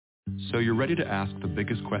So you're ready to ask the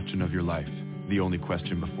biggest question of your life, the only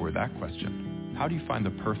question before that question. How do you find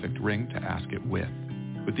the perfect ring to ask it with?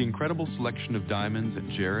 With the incredible selection of diamonds at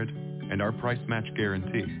Jared and our price match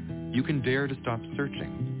guarantee, you can dare to stop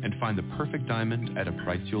searching and find the perfect diamond at a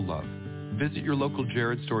price you'll love. Visit your local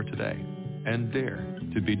Jared store today and dare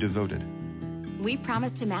to be devoted. We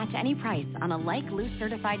promise to match any price on a like loose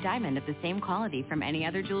certified diamond of the same quality from any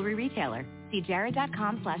other jewelry retailer. See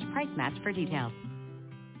jared.com/price match for details.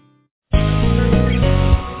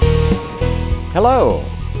 Hello,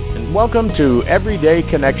 and welcome to Everyday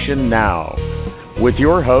Connection Now with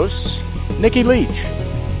your hosts, Nikki Leach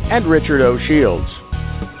and Richard O. Shields,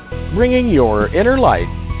 bringing your inner light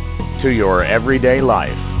to your everyday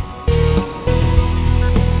life.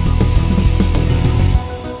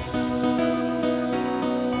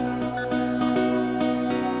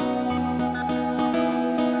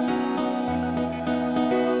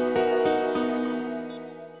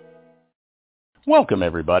 Welcome,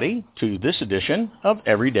 everybody, to this edition of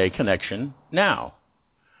Everyday Connection Now.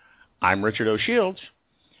 I'm Richard O. Shields,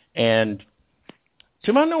 and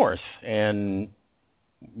to my north, and,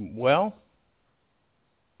 well,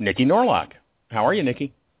 Nikki Norlock. How are you,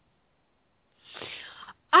 Nikki?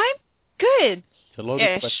 I'm good. It's a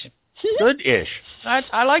loaded question. Good-ish.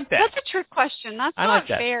 I like that. That's a trick question. That's not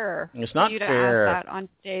fair. It's not for you fair. To ask that on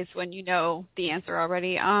days when you know the answer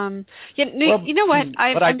already. You know what?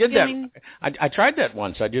 I did that. I tried that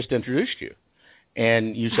once. I just introduced you,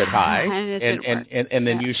 and you said hi, and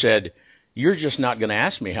then you said, "You're just not going to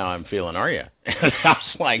ask me how I'm feeling, are you?" And I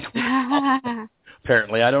was like, well,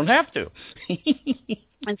 apparently I don't have to.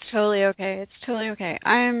 It's totally okay. It's totally okay.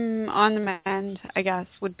 I'm on the mend, I guess,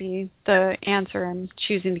 would be the answer I'm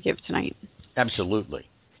choosing to give tonight. Absolutely.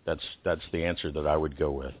 That's the answer that I would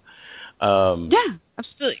go with. Yeah,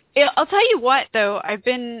 absolutely. I'll tell you what, though. I've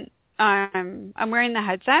been, I'm wearing the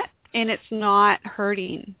headset, and it's not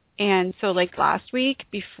hurting. And so, like, last week,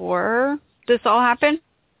 before this all happened,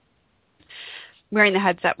 wearing the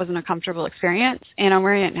headset wasn't a comfortable experience, and I'm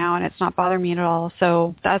wearing it now, and it's not bothering me at all.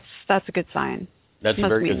 So that's a good sign. That's a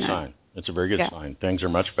very good sign. It's a very good sign. Things are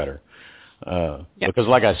much better. Because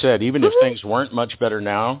like I said, even if things weren't much better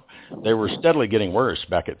now, they were steadily getting worse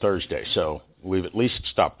back at Thursday. So we've at least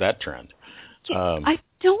stopped that trend. I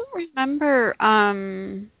don't remember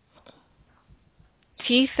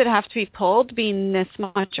teeth that have to be pulled being this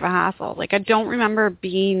much of a hassle. Like, I don't remember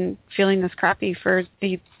feeling this crappy for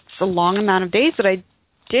the long amount of days that I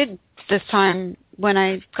did this time when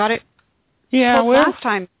I got it last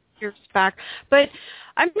time. Years back. But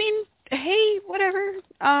I mean, hey, whatever.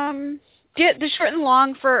 The short and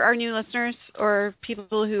long for our new listeners or people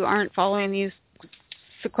who aren't following these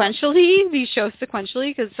shows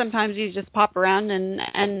sequentially, because sometimes you just pop around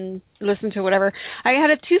and listen to whatever. I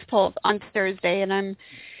had a tooth pulled on Thursday, and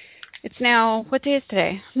it's now, what day is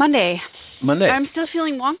today? Monday. I'm still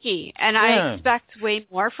feeling wonky, and I expect way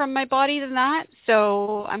more from my body than that,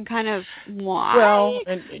 so I'm kind of, why? Well,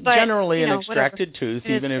 generally an extracted tooth,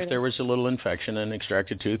 even if there was a little infection, an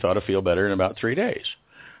extracted tooth ought to feel better in about 3 days.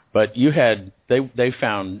 But they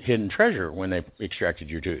found hidden treasure when they extracted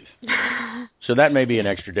your tooth. So that may be an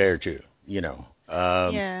extra day or two,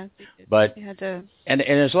 But, and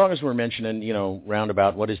as long as we're mentioning,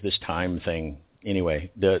 roundabout, what is this time thing? Anyway,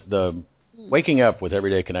 the Waking Up with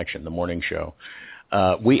Everyday Connection, the morning show,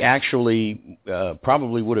 we actually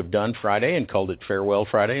probably would have done Friday and called it Farewell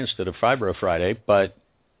Friday instead of Fibro Friday, but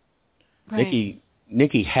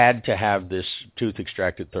Nikki had to have this tooth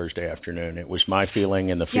extracted Thursday afternoon. It was my feeling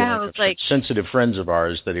and the feeling of sensitive friends of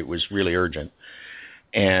ours that it was really urgent.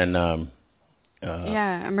 And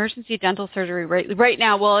emergency dental surgery right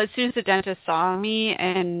now. Well, as soon as the dentist saw me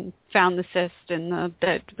and found the cyst, and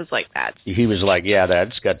that was like that. He was like, "Yeah,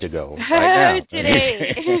 that's got to go right now."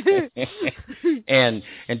 Today. and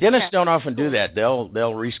dentists don't often do that. They'll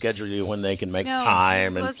reschedule you when they can make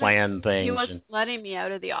time and plan things. He wasn't letting me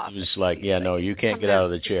out of the office. He was like, "Yeah, no, you can't get out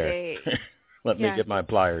of the chair. Let me get my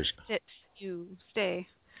pliers." You stay.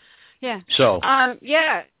 Yeah. So.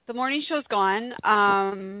 The morning show's gone.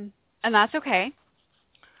 And that's okay.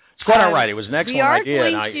 It's quite all right. It was an excellent idea,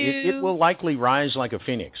 and it will likely rise like a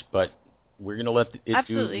phoenix, but we're going to let it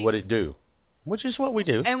do what it do, which is what we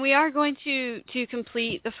do. And we are going to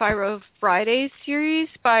complete the Fibro Fridays series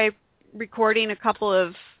by recording a couple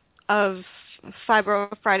of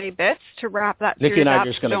Fibro Friday bits to wrap that series up. Nikki and I are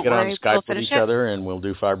just going to get on Skype with each other, and we'll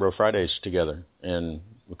do Fibro Fridays together, and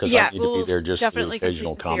because I need to be there just for the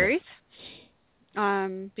occasional comment.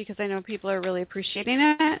 Because I know people are really appreciating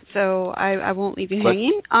it, so I won't leave you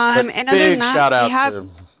hanging. And other than that, shout out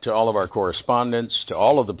to all of our correspondents, to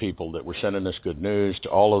all of the people that were sending us good news, to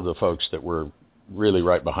all of the folks that were really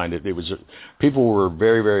right behind it. It was people were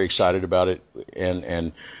very, very excited about it,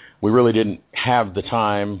 and we really didn't have the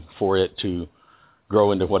time for it to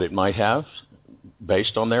grow into what it might have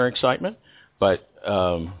based on their excitement. But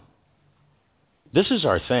this is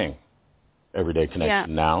our thing, Everyday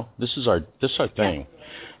Connection now. This is our thing.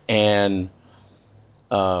 And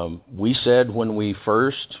we said when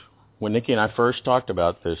Nikki and I first talked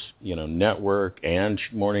about this, network and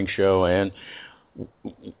morning show, and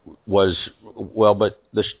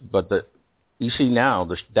you see now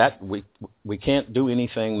that we can't do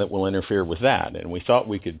anything that will interfere with that. And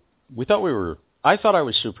I thought I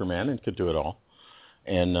was Superman and could do it all,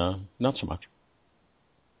 and not so much.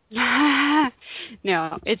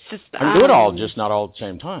 No, it's just I can do it all, just not all at the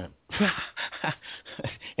same time.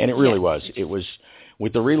 And it really was. It was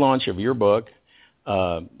with the relaunch of your book,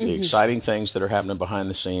 the exciting things that are happening behind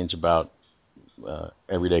the scenes about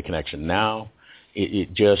Everyday Connection now.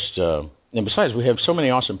 It just and besides, we have so many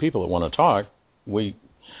awesome people that want to talk. We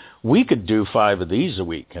could do 5 of these a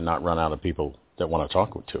week and not run out of people that want to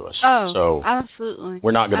talk to us. Oh, so absolutely.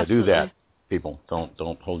 We're not going to do that, people.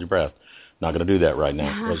 Don't hold your breath. Not going to do that right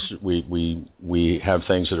now, because we have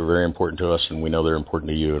things that are very important to us, and we know they're important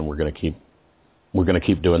to you, and we're going to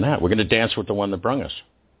keep doing that. We're going to dance with the one that brung us,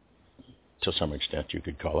 to some extent, you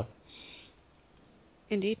could call it.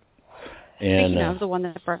 Indeed. And, speaking of the one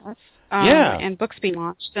that brought us, and books being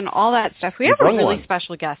launched and all that stuff, we have a really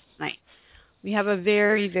special guest tonight. We have a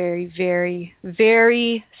very, very, very,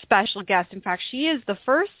 very special guest. In fact, she is the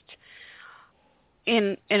first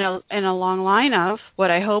in a long line of what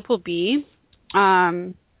I hope will be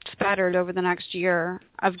spattered over the next year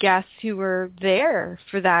of guests who were there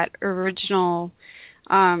for that original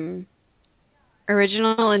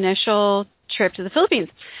initial trip to the Philippines.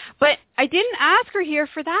 But I didn't ask her here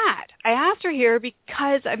for that. I asked her here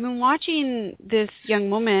because I've been watching this young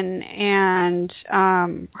woman and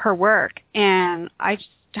her work, and I just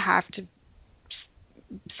have to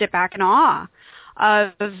sit back in awe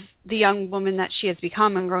of the young woman that she has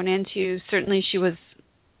become and grown into. Certainly she was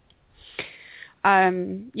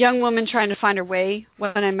young woman trying to find her way.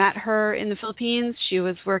 When I met her in the Philippines, she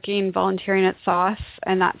was volunteering at SOS,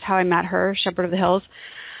 and that's how I met her, Shepherd of the Hills.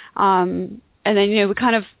 And then, we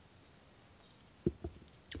kind of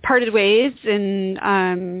parted ways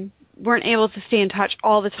and weren't able to stay in touch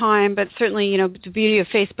all the time, but certainly, the beauty of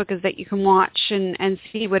Facebook is that you can watch and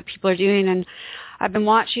see what people are doing. And I've been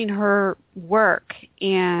watching her work,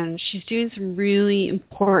 and she's doing some really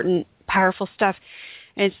important, powerful stuff.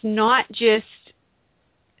 And it's not just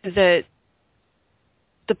the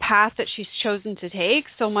path that she's chosen to take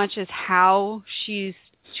so much as how she's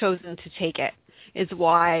chosen to take it is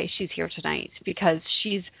why she's here tonight, because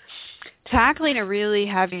she's tackling a really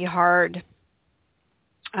heavy, hard,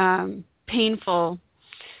 painful,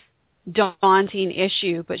 daunting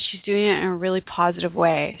issue, but she's doing it in a really positive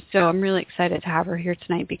way. So I'm really excited to have her here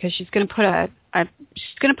tonight, because she's going to put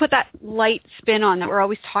that light spin on that we're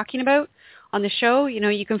always talking about on the show.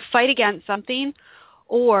 You can fight against something,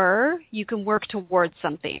 or you can work towards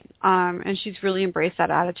something. And she's really embraced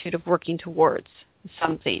that attitude of working towards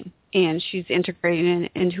something. And she's integrating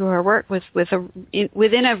it into her work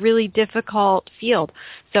within a really difficult field.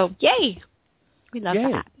 So, yay! We love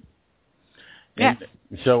that. Yeah.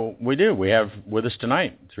 So we do. We have with us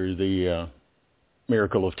tonight, through the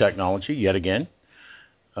miracle of technology, yet again,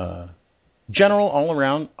 general,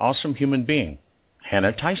 all-around, awesome human being,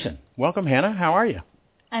 Hannah Tyson. Welcome, Hannah. How are you?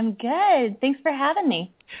 I'm good. Thanks for having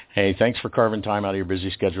me. Hey, thanks for carving time out of your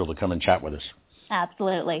busy schedule to come and chat with us.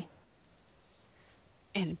 Absolutely.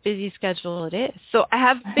 And a busy schedule it is. So I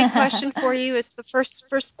have a big question for you. It's the first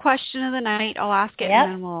question of the night. I'll ask it,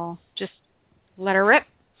 and then we'll just let her rip.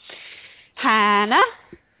 Hannah?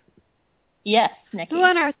 Yes, Nikki. Who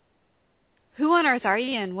on earth are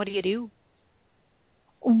you, and what do you do?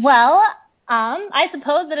 Well, I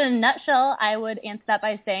suppose that in a nutshell, I would answer that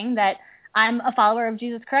by saying that I'm a follower of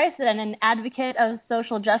Jesus Christ and an advocate of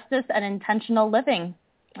social justice and intentional living.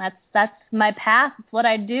 That's my path. It's what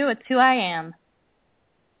I do. It's who I am.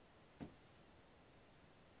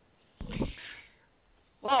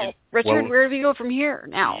 Well, Richard, where do we go from here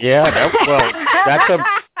now? Yeah,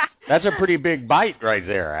 that's a pretty big bite right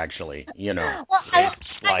there, actually. Well, that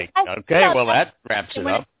wraps it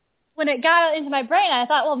up. When it got into my brain, I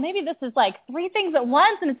thought, well, maybe this is like 3 things at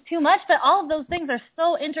once, and it's too much, but all of those things are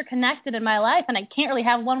so interconnected in my life, and I can't really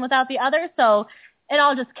have one without the other, so it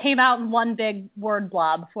all just came out in one big word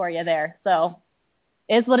blob for you there. So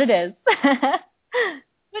it's what it is.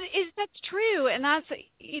 But that's true, and that's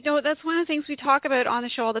one of the things we talk about on the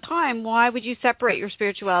show all the time. Why would you separate your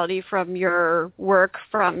spirituality from your work,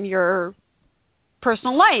 from your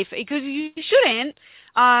personal life, because you shouldn't,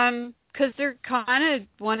 because they're kind of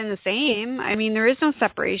one and the same. I mean, there is no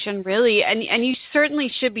separation really, and you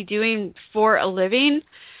certainly should be doing for a living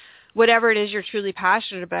whatever it is you're truly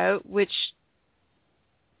passionate about, which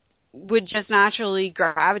would just naturally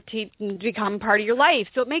gravitate and become part of your life.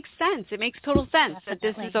 So it makes sense. It makes total sense that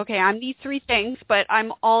this is okay. I'm these three things, but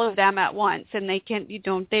I'm all of them at once, and they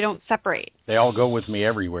don't separate. They all go with me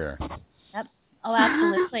everywhere. Yep. Oh,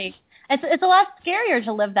 absolutely. It's a lot scarier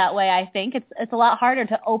to live that way, I think. It's a lot harder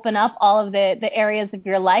to open up all of the areas of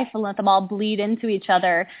your life and let them all bleed into each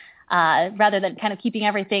other, rather than kind of keeping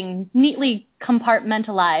everything neatly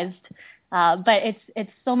compartmentalized. But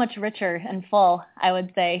it's so much richer and full, I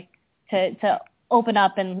would say, to open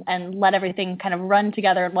up and let everything kind of run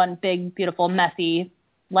together in one big, beautiful, messy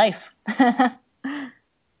life.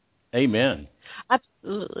 Amen.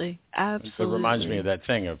 Absolutely. Absolutely. It reminds me of that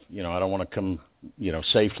thing of, I don't want to come,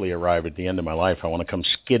 safely arrive at the end of my life. I want to come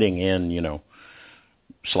skidding in,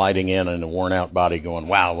 sliding in a worn out body going,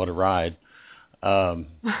 wow, what a ride.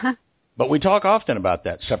 But we talk often about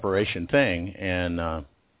that separation thing and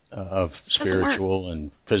of spiritual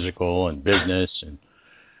and physical and business, and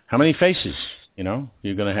how many faces, you're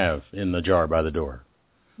going to have in the jar by the door.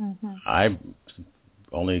 Mm-hmm. I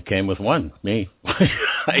only came with one, me.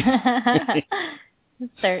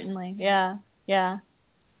 Certainly, yeah. It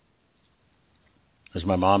was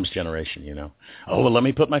my mom's generation, Oh, well, let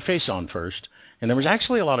me put my face on first. And there was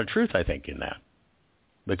actually a lot of truth, I think, in that.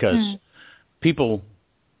 Because people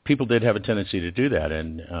did have a tendency to do that.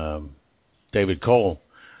 And David Cole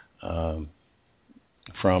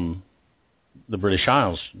from the British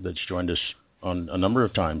Isles, that's joined us on a number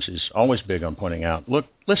of times, is always big on pointing out, look,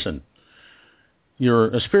 listen, you're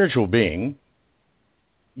a spiritual being.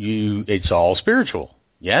 It's all spiritual,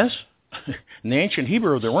 yes? In the ancient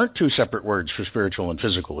Hebrew, there weren't two separate words for spiritual and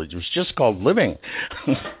physical. It was just called living.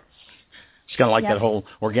 It's kind of like that whole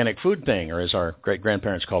organic food thing, or as our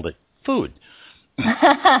great-grandparents called it, food.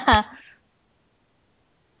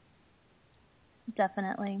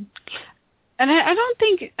 Definitely. And I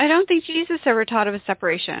don't think Jesus ever taught of a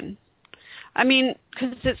separation. I mean,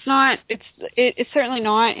 because it's certainly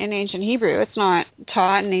not in ancient Hebrew. It's not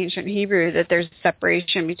taught in ancient Hebrew that there's a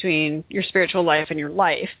separation between your spiritual life and your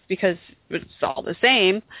life, because it's all the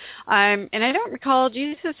same. And I don't recall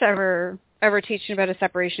Jesus ever teaching about a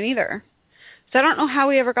separation either. So I don't know how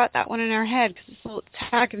we ever got that one in our head, because it's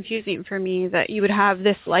kind of confusing for me that you would have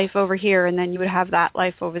this life over here and then you would have that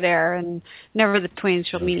life over there, and never the twain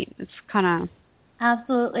shall meet. It's kind of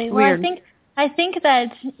absolutely weird. Well, I think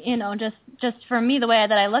that, just for me, the way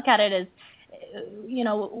that I look at it is,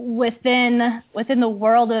 within the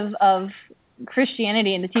world of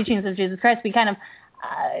Christianity and the teachings of Jesus Christ, we kind of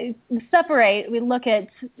separate. We look at,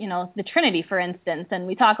 the Trinity, for instance, and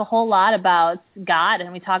we talk a whole lot about God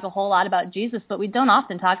and we talk a whole lot about Jesus, but we don't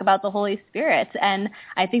often talk about the Holy Spirit. And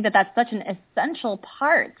I think that that's such an essential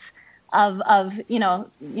part of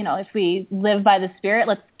if we live by the Spirit,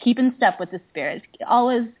 let's keep in step with the Spirit.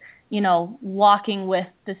 Always, walking with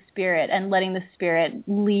the Spirit and letting the Spirit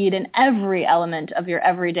lead in every element of your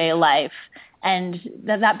everyday life. And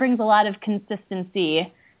that brings a lot of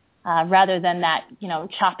consistency, rather than that,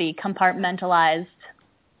 choppy, compartmentalized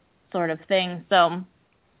sort of thing. So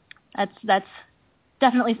that's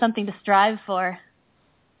definitely something to strive for.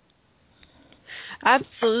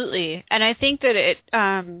 Absolutely. And I think that it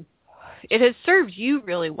has served you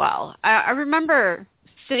really well. I remember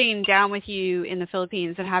sitting down with you in the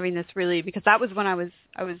Philippines and having this because that was when I was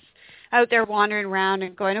out there wandering around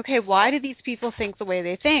and going, okay, why do these people think the way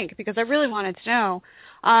they think? Because I really wanted to know.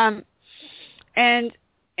 And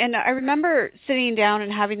I remember sitting down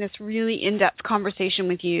and having this really in-depth conversation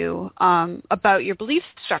with you about your belief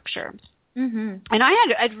structure. Mm-hmm. And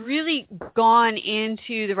I'd really gone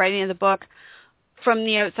into the writing of the book from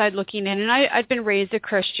the outside looking in, and I'd been raised a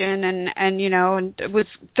Christian and was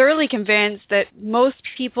thoroughly convinced that most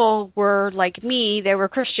people were like me. They were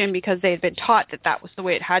Christian because they had been taught that was the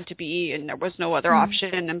way it had to be and there was no other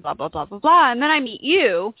option and blah, blah, blah, blah, blah. And then I meet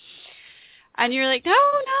you and you're like, no,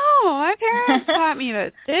 my parents taught me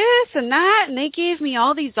about this and that, and they gave me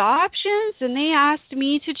all these options and they asked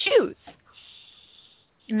me to choose.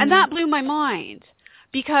 Mm-hmm. And that blew my mind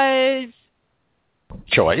because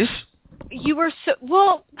choice. You were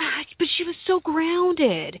but she was so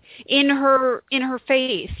grounded in her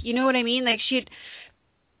faith. You know what I mean? Like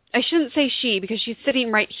I shouldn't say she because she's sitting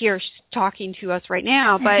right here, she's talking to us right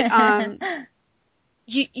now. But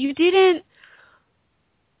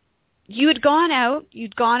you'd gone out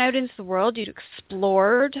into the world, you'd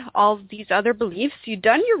explored all of these other beliefs, you'd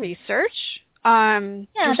done your research.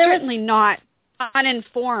 You're certainly not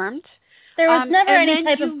uninformed. There was never any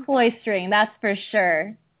type of cloistering, that's for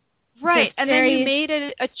sure. Right, and then you made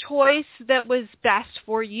a choice that was best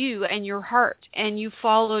for you and your heart, and you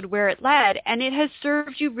followed where it led, and it has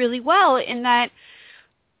served you really well in that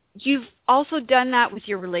you've also done that with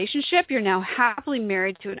your relationship. You're now happily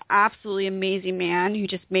married to an absolutely amazing man who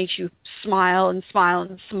just makes you smile and smile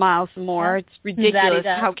and smile some more. It's ridiculous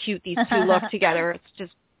how cute these two look together. It's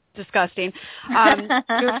just disgusting.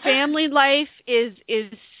 Your family life is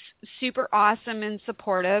super awesome and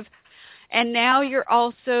supportive. And now you're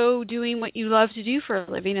also doing what you love to do for a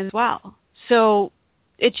living as well. So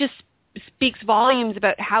it just speaks volumes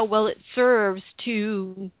about how well it serves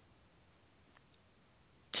to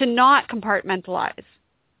not compartmentalize.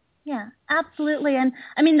 Yeah, absolutely. And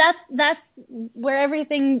I mean, that's where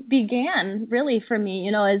everything began really for me,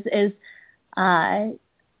 is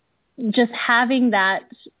just having that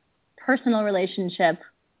personal relationship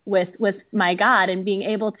with my God and being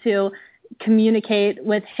able to communicate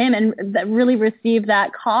with him and really receive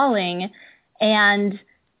that calling. And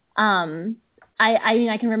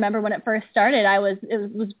I can remember when it first started,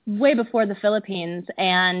 it was way before the Philippines,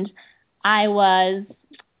 and I was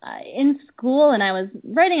in school and I was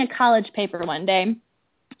writing a college paper one day,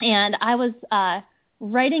 and I was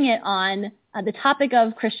writing it on the topic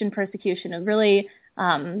of Christian persecution. It really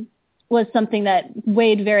was something that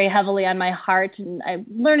weighed very heavily on my heart, and I'm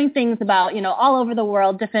learning things about, all over the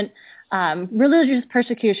world, different religious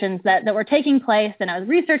persecutions that were taking place, and I was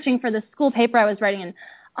researching for the school paper I was writing, and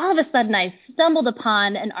all of a sudden I stumbled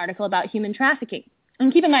upon an article about human trafficking.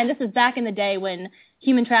 And keep in mind, this is back in the day when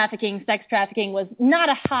human trafficking, sex trafficking was not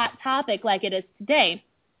a hot topic like it is today.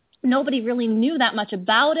 Nobody really knew that much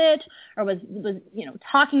about it or was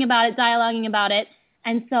talking about it, dialoguing about it.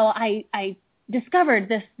 And so I discovered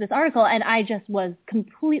this article, and I just was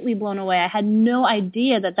completely blown away. I had no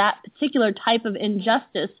idea that particular type of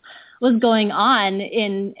injustice was going on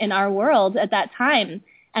in our world at that time.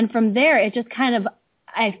 And from there, it just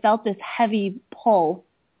I felt this heavy pull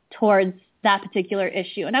towards that particular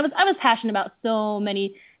issue. And I was passionate about so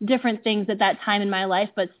many different things at that time in my life,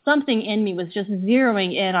 but something in me was just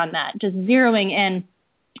zeroing in on that, just zeroing in.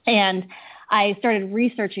 And I started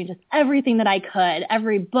researching just everything that I could,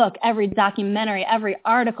 every book, every documentary, every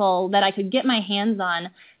article that I could get my hands on,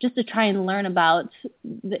 just to try and learn about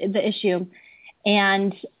the issue.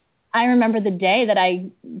 And I remember the day that I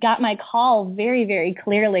got my call very, very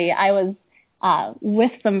clearly. I was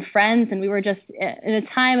with some friends, and we were just in a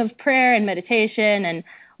time of prayer and meditation and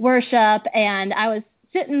worship, and I was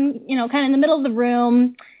sitting, kind of in the middle of the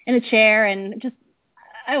room in a chair, and just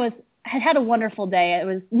I had a wonderful day. It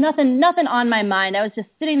was nothing on my mind. I was just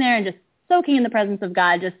sitting there and just soaking in the presence of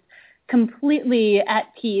God, just completely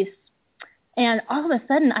at peace. And all of a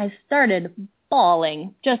sudden I started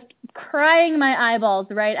bawling, just crying my eyeballs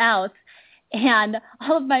right out. And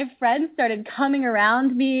all of my friends started coming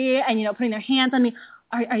around me and, putting their hands on me.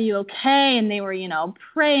 Are you okay? And they were,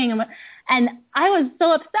 praying. And I was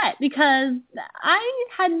so upset because I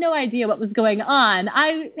had no idea what was going on.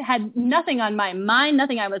 I had nothing on my mind,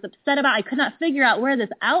 nothing I was upset about. I could not figure out where this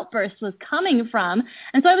outburst was coming from.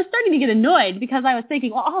 And so I was starting to get annoyed because I was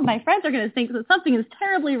thinking, well, all of my friends are going to think that something is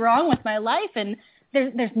terribly wrong with my life, and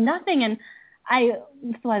there's nothing. And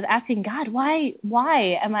so I was asking God, why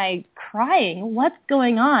am I crying? What's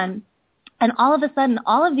going on? And all of a sudden,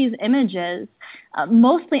 all of these images,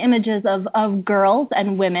 mostly images of girls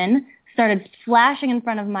and women, started flashing in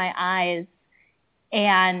front of my eyes.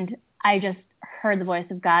 And I just heard the voice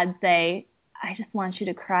of God say, I just want you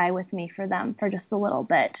to cry with me for them for just a little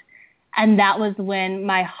bit. And that was when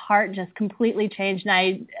my heart just completely changed. And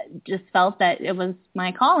I just felt that it was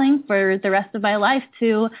my calling for the rest of my life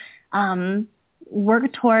to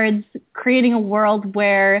work towards creating a world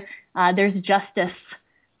where there's justice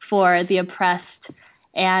for the oppressed.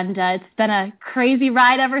 And it's been a crazy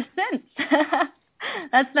ride ever since.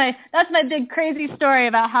 That's my big crazy story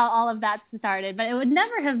about how all of that started. But it would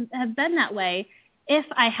never have been that way if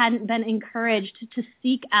I hadn't been encouraged to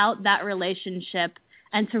seek out that relationship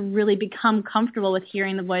and to really become comfortable with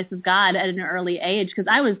hearing the voice of God at an early age. Because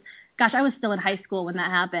I was still in high school when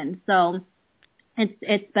that happened. So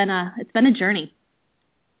it's been a journey.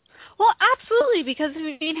 Well, absolutely, because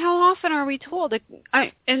how often are we told?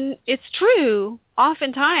 And it's true,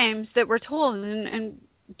 oftentimes that we're told, and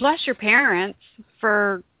bless your parents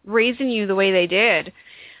for raising you the way they did.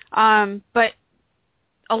 But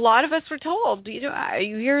a lot of us were told, you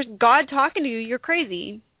hear God talking to you, you're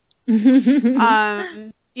crazy. If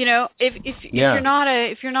you're not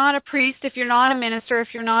a priest, if you're not a minister,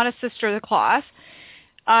 if you're not a sister of the cloth,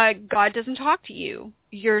 God doesn't talk to you.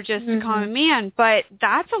 You're just a common man. But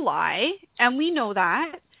that's a lie, and we know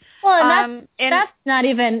that. Well, and that's not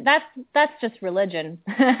even that's just religion.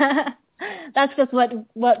 That's just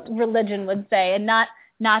what religion would say, and not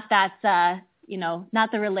that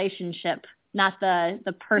not the relationship, not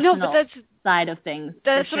the personal side of things.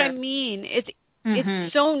 That's what I mean.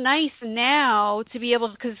 It's so nice now to be able,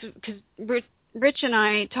 because Rich and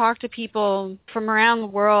I talk to people from around the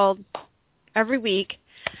world every week,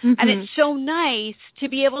 and it's so nice to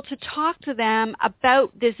be able to talk to them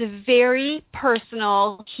about this very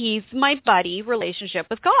personal, he's my buddy relationship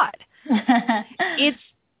with God.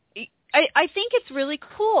 I think it's really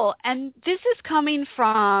cool, and this is coming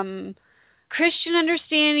from Christian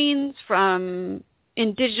understandings, from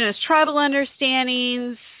indigenous tribal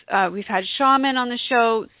understandings. We've had shaman on the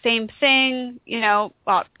show, same thing,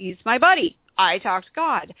 well, he's my buddy. I talk to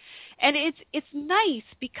God. And it's nice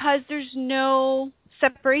because there's no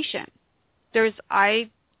separation. I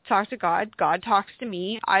talk to God, God talks to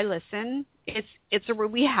me, I listen.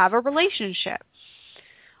 We have a relationship.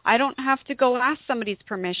 I don't have to go ask somebody's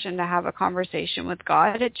permission to have a conversation with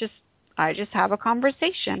God. I just have a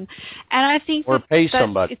conversation. And I think pay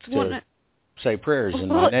somebody to say prayers in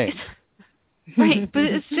my name. Right, but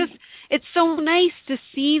it's so nice to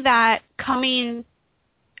see that coming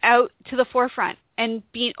out to the forefront and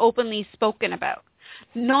being openly spoken about.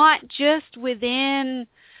 Not just within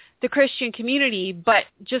the Christian community, but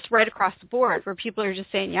just right across the board, where people are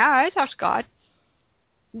just saying, yeah, I talk to God.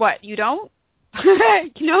 What, you don't?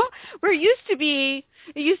 Where it used to be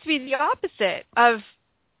the opposite of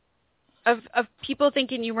people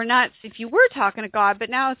thinking you were nuts if you were talking to God, but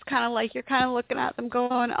now it's kind of like you're kind of looking at them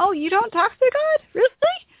going, oh, you don't talk to God? Really?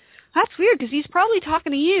 That's weird, because he's probably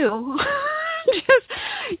talking to you.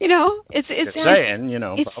 It's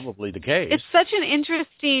saying, probably the case. It's such an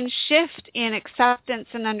interesting shift in acceptance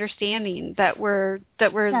and understanding that we're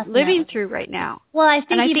living through right now. Well, I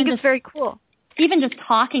think it's very cool. Even just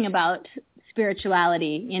talking about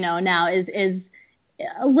spirituality, now is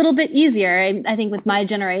a little bit easier. I think with my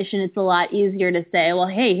generation, it's a lot easier to say, well,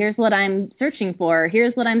 hey, here's what I'm searching for.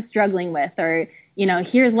 Here's what I'm struggling with, or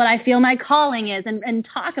here's what I feel my calling is, and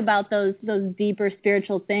talk about those deeper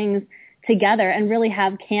spiritual things together, and really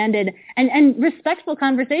have candid and respectful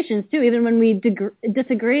conversations too, even when we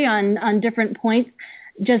disagree on different points.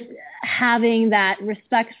 Just having that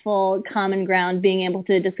respectful common ground, being able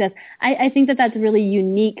to discuss. I think that's really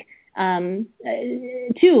unique to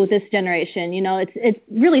this generation. It's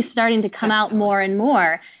really starting to come out more and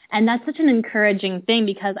more, and that's such an encouraging thing,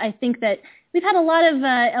 because I think that we've had a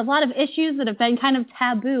lot of issues that have been kind of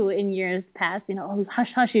taboo in years past. Oh,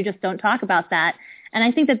 hush, hush, you just don't talk about that. And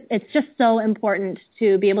I think that it's just so important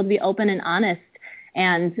to be able to be open and honest,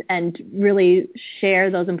 and really share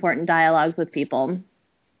those important dialogues with people.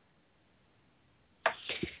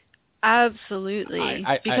 Absolutely,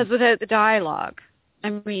 because without the dialogue,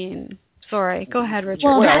 sorry, go ahead, Richard.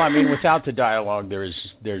 Well, without the dialogue, there's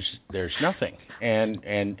nothing,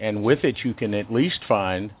 and with it, you can at least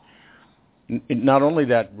find not only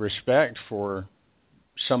that respect for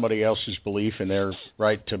somebody else's belief and their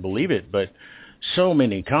right to believe it, but so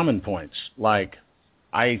many common points. Like,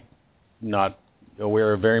 I'm not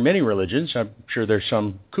aware of very many religions. I'm sure there's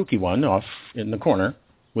some kooky one off in the corner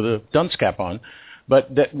with a dunce cap on,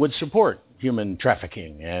 but that would support human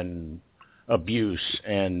trafficking and abuse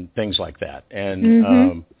and things like that.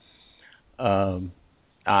 And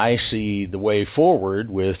I see the way forward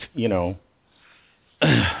with,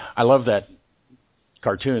 I love that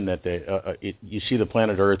cartoon that you see the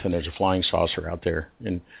planet Earth and there's a flying saucer out there,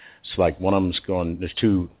 and it's like one of them's going, there's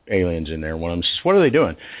two aliens in there. One of them says, what are they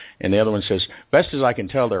doing? And the other one says, best as I can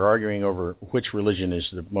tell, they're arguing over which religion is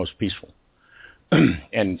the most peaceful.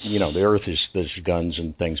 And, the Earth there's guns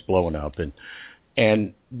and things blowing up.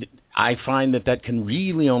 And I find that can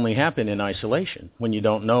really only happen in isolation, when you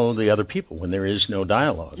don't know the other people, when there is no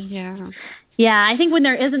dialogue. Yeah. Yeah, I think when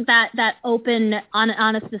there isn't that open,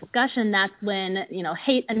 honest discussion, that's when,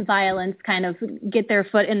 hate and violence kind of get their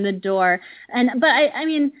foot in the door. But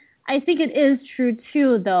I think it is true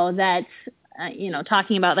too, though, that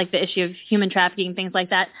talking about like the issue of human trafficking, things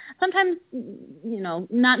like that, sometimes,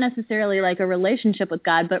 not necessarily like a relationship with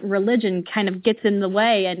God, but religion kind of gets in the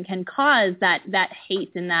way and can cause that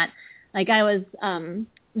hate and that. Like, I was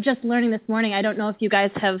just learning this morning, I don't know if you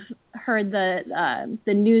guys have heard the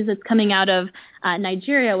news that's coming out of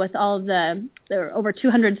Nigeria with all of there are over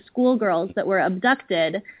 200 schoolgirls that were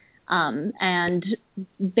abducted and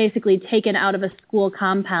basically taken out of a school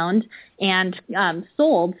compound and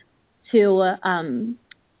sold to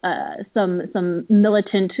some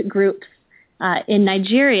militant groups in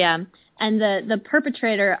Nigeria. And the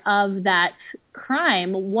perpetrator of that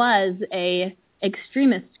crime was a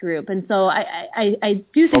extremist group. And so I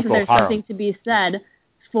do think that there's something to be said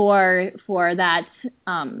for that.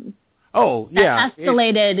 That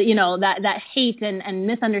escalated, that hate and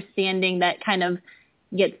misunderstanding that kind of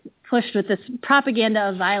gets pushed with this propaganda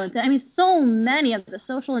of violence. I mean, so many of the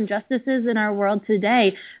social injustices in our world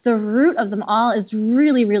today, the root of them all is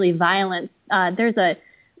really, really violence. There's a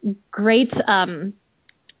great book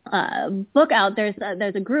out.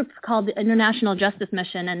 There's a group called the International Justice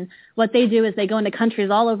Mission, and what they do is they go into countries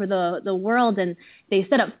all over the world, and they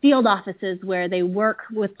set up field offices where they work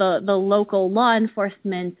with the local law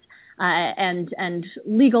enforcement and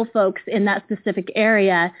legal folks in that specific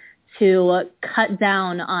area to cut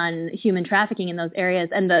down on human trafficking in those areas.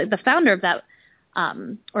 And the founder of that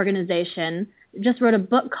organization just wrote a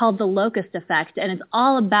book called The Locust Effect, and it's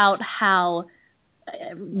all about how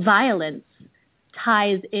violence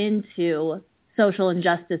ties into social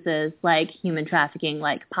injustices like human trafficking,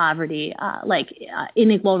 like poverty, like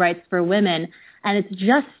unequal rights for women. And it's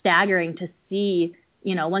just staggering to see,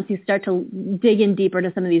 once you start to dig in deeper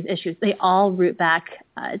to some of these issues, they all root back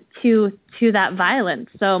to that violence.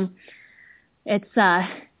 So it's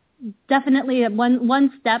definitely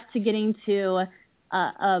one step to getting to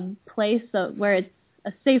a place where it's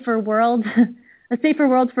a safer world, a safer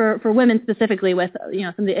world for women specifically, with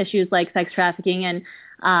some of the issues like sex trafficking, and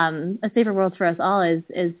a safer world for us all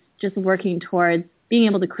is just working towards being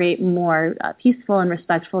able to create more peaceful and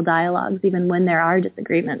respectful dialogues, even when there are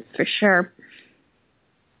disagreements, for sure.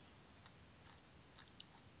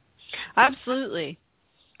 Absolutely,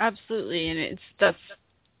 and it's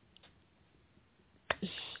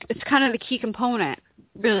kind of the key component,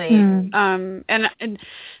 really. And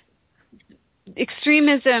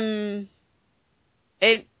extremism,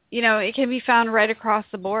 it can be found right across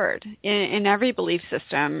the board in every belief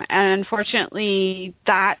system, and unfortunately,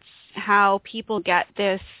 that's how people get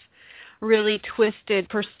this really twisted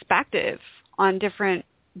perspective on different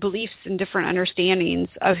beliefs and different understandings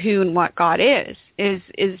of who and what God is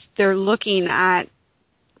they're looking at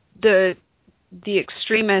the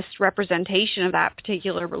extremist representation of that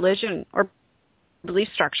particular religion or belief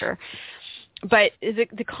structure. But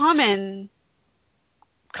the common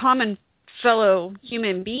fellow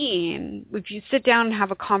human being, if you sit down and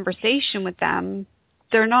have a conversation with them,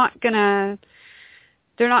 they're not gonna,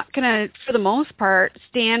 for the most part,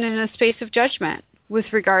 stand in a space of judgment with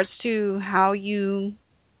regards to how you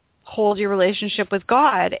hold your relationship with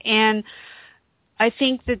God. And I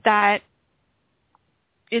think that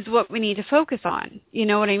is what we need to focus on. You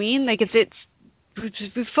know what I mean? Like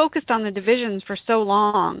we've focused on the divisions for so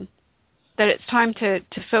long that it's time to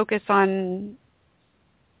focus on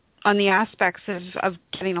the aspects of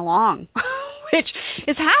getting along, which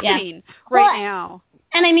is happening right now.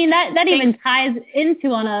 And I mean, that even ties into,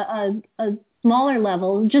 on a smaller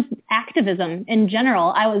level, just activism in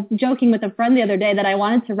general. I was joking with a friend the other day that I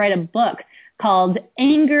wanted to write a book called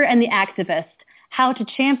Anger and the Activist: How to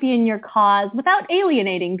Champion Your Cause Without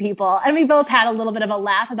Alienating People. And we both had a little bit of a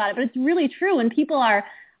laugh about it, but it's really true. When people are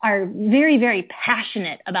very, very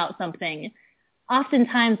passionate about something,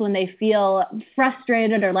 oftentimes when they feel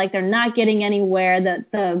frustrated or like they're not getting anywhere,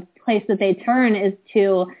 the place that they turn is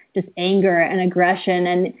to just anger and aggression.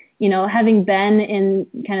 And, having been in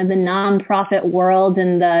kind of the nonprofit world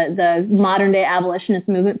and the modern day abolitionist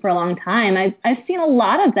movement for a long time, I've seen a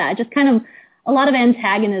lot of that, just kind of a lot of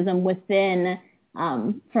antagonism within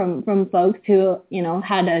from folks who,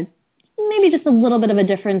 had maybe just a little bit of a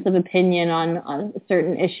difference of opinion on a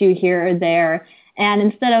certain issue here or there. And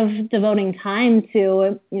instead of devoting time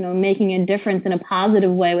to, making a difference in a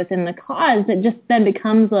positive way within the cause, it just then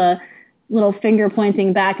becomes a little finger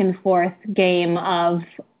pointing back and forth game of,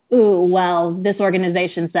 ooh, well, this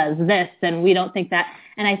organization says this and we don't think that.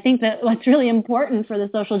 And I think that what's really important for the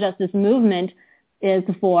social justice movement is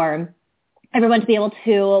for everyone to be able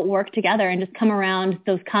to work together and just come around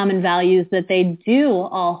those common values that they do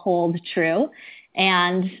all hold true,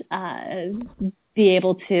 and be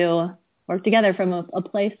able to work together from a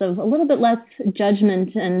place of a little bit less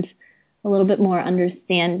judgment and a little bit more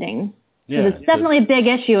understanding. Yeah, it's definitely a big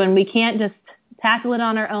issue, and we can't just tackle it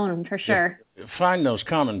on our own, for sure. Find those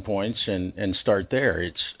common points and start there.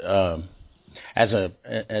 It's as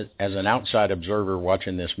an outside observer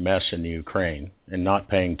watching this mess in the Ukraine and not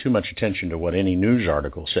paying too much attention to what any news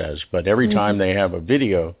article says, but every time they have a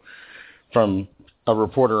video from a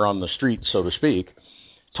reporter on the street, so to speak,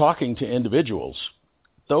 talking to individuals,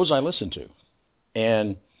 those I listen to.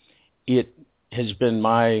 And it has been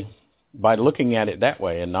by looking at it that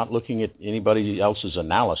way and not looking at anybody else's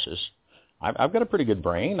analysis, I've got a pretty good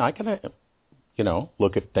brain. I can,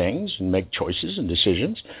 look at things and make choices and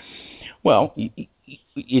decisions. Well,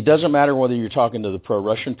 it doesn't matter whether you're talking to the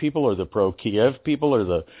pro-Russian people or the pro-Kiev people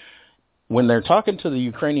or when they're talking to the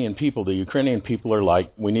Ukrainian people are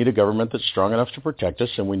like, we need a government that's strong enough to protect us,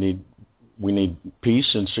 and we need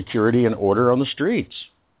peace and security and order on the streets.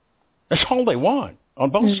 That's all they want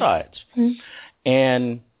on both sides.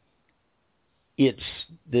 And it's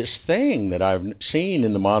this thing that I've seen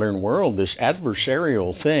in the modern world, this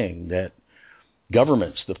adversarial thing that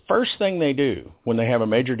governments, the first thing they do when they have a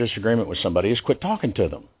major disagreement with somebody is quit talking to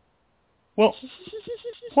them. Well,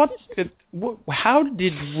 why?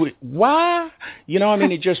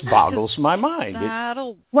 It just boggles my mind. But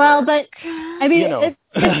I mean, it's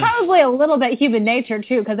probably a little bit human nature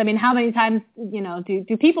too, because how many times,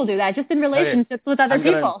 do people do that just in relationships with other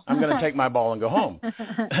people? I'm going to take my ball and go home,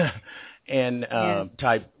 and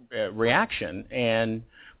type reaction.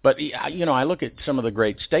 But I look at some of the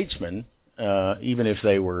great statesmen. Even if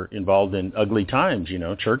they were involved in ugly times,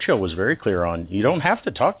 Churchill was very clear on, you don't have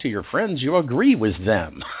to talk to your friends, you agree with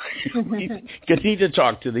them. You need to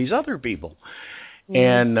talk to these other people.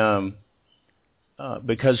 And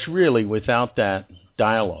because really without that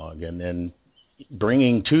dialogue and then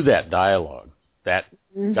bringing to that dialogue, that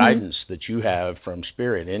guidance that you have from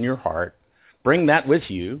Spirit in your heart, bring that with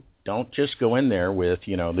you. Don't just go in there with,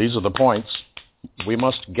 these are the points we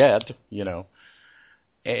must get,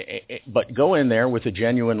 but go in there with a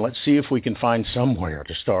genuine, let's see if we can find somewhere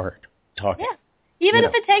to start talking. Yeah, even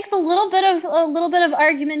if it takes a little bit of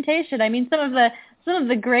argumentation. Some of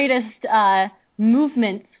the greatest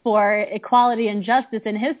movements for equality and justice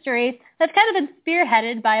in history have kind of been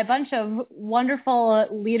spearheaded by a bunch of wonderful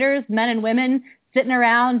leaders, men and women, sitting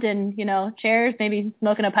around in chairs, maybe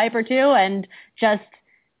smoking a pipe or two, and just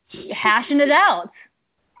hashing it out.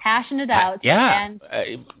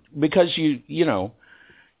 Because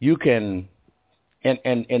you can,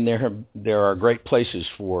 and there are great places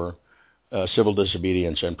for civil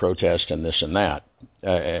disobedience and protest and this and that.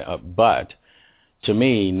 But to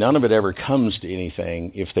me, none of it ever comes to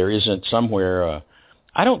anything if there isn't somewhere.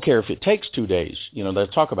 I don't care if it takes 2 days. They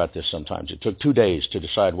talk about this sometimes. It took 2 days to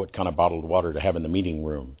decide what kind of bottled water to have in the meeting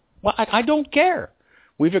room. Well, I don't care.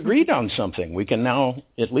 We've agreed on something. We can now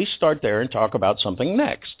at least start there and talk about something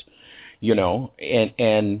next.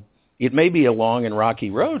 And it may be a long and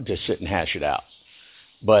rocky road to sit and hash it out,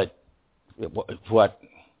 but what?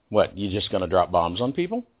 You just going to drop bombs on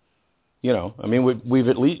people?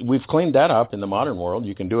 We've cleaned that up in the modern world.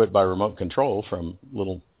 You can do it by remote control from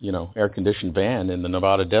little, air conditioned van in the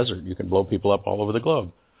Nevada desert. You can blow people up all over the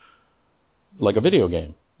globe, like a video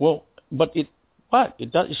game. Well, it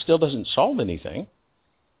still doesn't solve anything.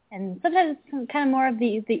 And sometimes it's kind of more of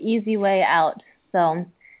the easy way out. So.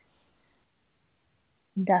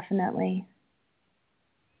 Definitely.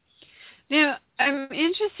 Now, I'm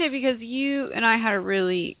interested because you and I had a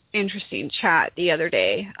really interesting chat the other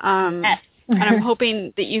day. And I'm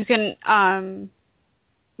hoping that you can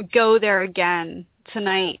go there again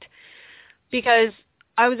tonight, because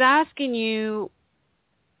I was asking you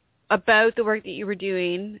about the work that you were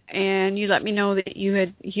doing, and you let me know that you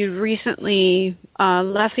recently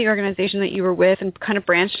left the organization that you were with and kind of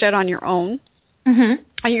branched out on your own. Mm-hmm.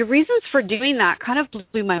 And your reasons for doing that kind of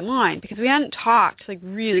blew my mind, because we hadn't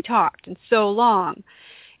really talked in so long.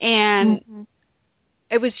 And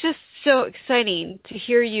it was just so exciting to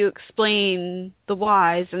hear you explain the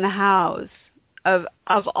whys and the hows of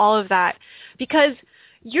all of that, because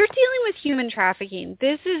you're dealing with human trafficking.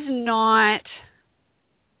 This is not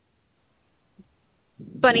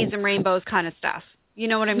bunnies and rainbows kind of stuff. You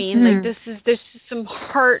know what I mean? Mm-hmm. There's some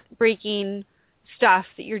heartbreaking stuff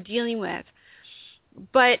that you're dealing with.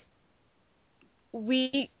 But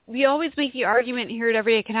we always make the argument here at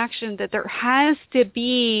Everyday Connection that there has to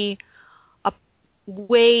be a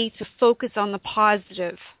way to focus on the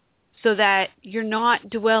positive, so that you're not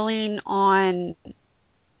dwelling on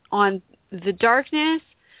the darkness,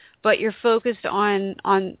 but you're focused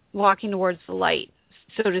on walking towards the light,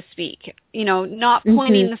 so to speak. Not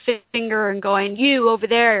pointing the finger and going, you over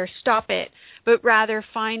there, stop it, but rather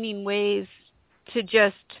finding ways to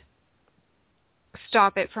just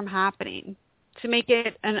stop it from happening, to make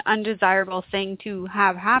it an undesirable thing to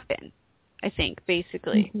have happen, I think,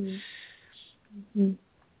 basically. Mm-hmm.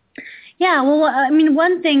 Yeah, well,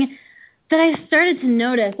 one thing that I started to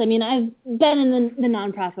notice, I've been in the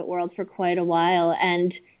nonprofit world for quite a while,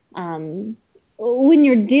 and when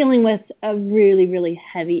you're dealing with a really, really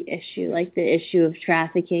heavy issue, like the issue of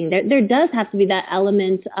trafficking, there does have to be that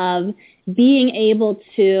element of being able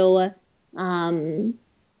to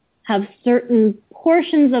have certain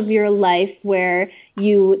portions of your life where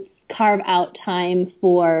you carve out time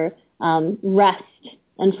for rest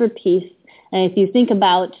and for peace. And if you think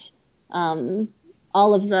about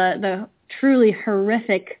all of the truly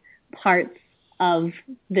horrific parts of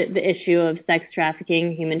the issue of sex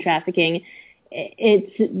trafficking, human trafficking,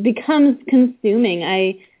 it becomes consuming.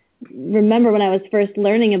 I remember when I was first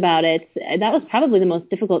learning about it, that was probably the most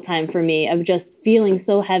difficult time for me, of just feeling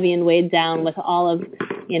so heavy and weighed down with all of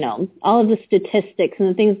the statistics and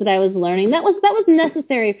the things that I was learning. That was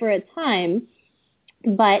necessary for a time,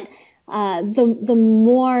 but the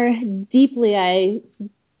more deeply I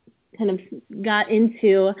kind of got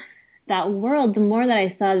into that world, the more that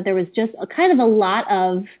I saw that there was just a lot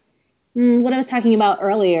of what I was talking about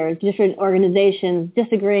earlier, different organizations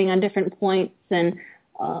disagreeing on different points, and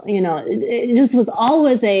it just was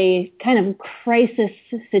always a kind of crisis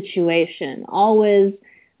situation, always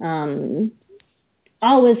something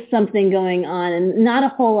going on, and not a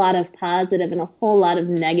whole lot of positive and a whole lot of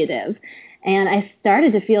negative. And I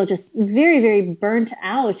started to feel just very, very burnt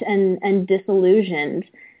out and disillusioned,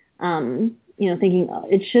 thinking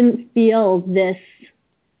it shouldn't feel this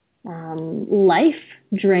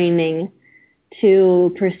life-draining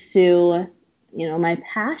to pursue, my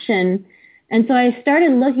passion. And so I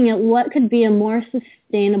started looking at what could be a more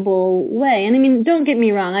sustainable way. And I mean, don't get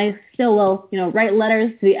me wrong, I still will, write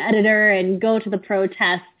letters to the editor and go to the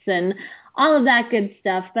protests and all of that good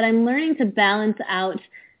stuff. But I'm learning to balance it out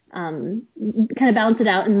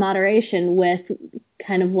in moderation with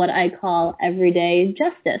kind of what I call everyday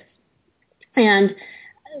justice. And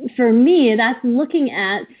for me, that's looking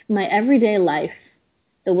at my everyday life,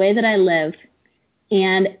 the way that I live,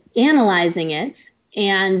 and analyzing it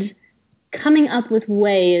and coming up with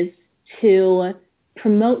ways to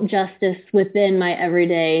promote justice within my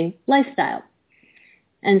everyday lifestyle.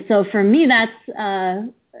 And so for me, that's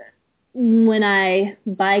when I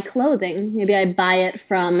buy clothing. Maybe I buy it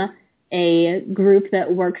from a group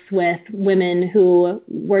that works with women who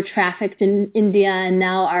were trafficked in India and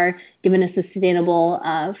now are given a sustainable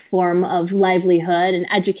form of livelihood and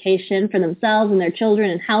education for themselves and their children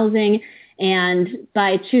and housing. And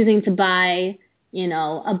by choosing to buy,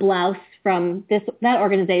 a blouse from that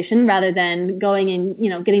organization rather than going and,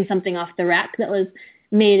 getting something off the rack that was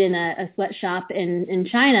made in a sweatshop in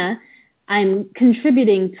China, I'm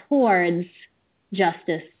contributing towards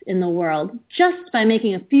justice in the world just by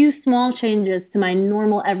making a few small changes to my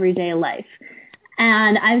normal everyday life.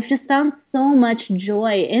 And I've just found so much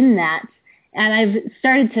joy in that. And I've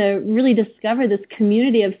started to really discover this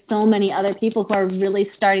community of so many other people who are really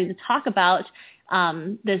starting to talk about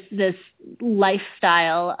this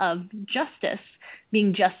lifestyle of justice,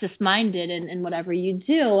 being justice-minded in whatever you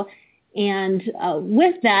do. And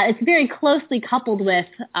with that, it's very closely coupled with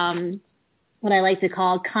what I like to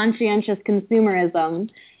call conscientious consumerism,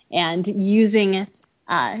 and using,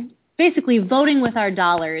 basically voting with our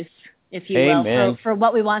dollars, if you will, for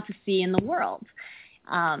what we want to see in the world.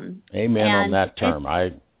 Amen on that term.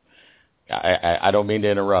 I don't mean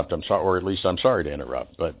to interrupt. I'm sorry, or at least I'm sorry to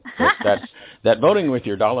interrupt. But that voting with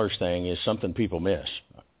your dollars thing is something people miss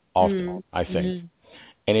often, I think.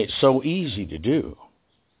 And it's so easy to do.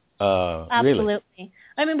 Absolutely. Really.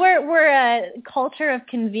 I mean, we're a culture of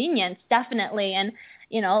convenience, definitely. And,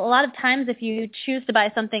 a lot of times if you choose to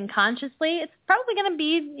buy something consciously, it's probably going to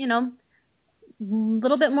be, a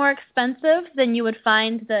little bit more expensive than you would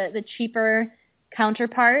find the cheaper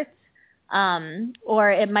counterparts.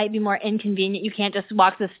 Or it might be more inconvenient. You can't just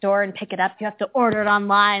walk to the store and pick it up. You have to order it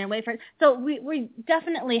online and wait for it. So we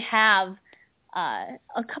definitely have a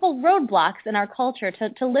couple roadblocks in our culture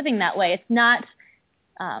to living that way. It's not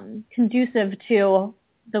conducive to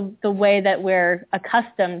the way that we're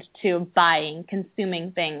accustomed to buying,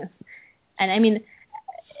 consuming things. And I mean,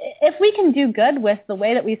 if we can do good with the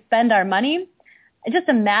way that we spend our money, just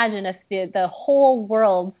imagine if the whole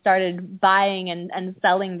world started buying and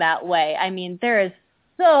selling that way. I mean, there is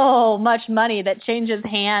so much money that changes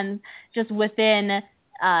hands just within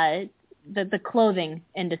the clothing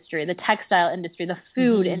industry, the textile industry, the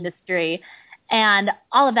food industry, and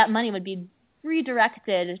all of that money would be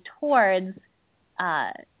redirected towards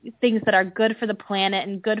things that are good for the planet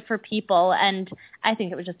and good for people, and I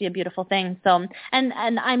think it would just be a beautiful thing. So,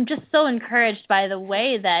 and I'm just so encouraged by the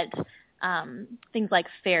way that things like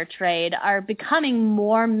fair trade are becoming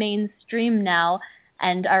more mainstream now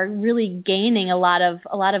and are really gaining a lot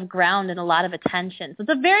of ground and a lot of attention. So it's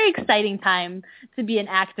a very exciting time to be an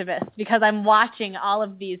activist, because I'm watching all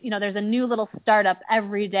of these, there's a new little startup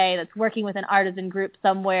every day that's working with an artisan group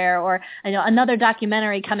somewhere, or another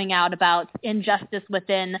documentary coming out about injustice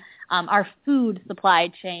within our food supply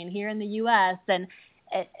chain here in the U.S. And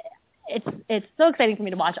it's so exciting for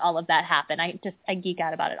me to watch all of that happen. I geek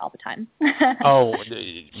out about it all the time. Oh,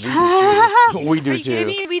 we do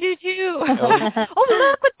too. We do too. Oh,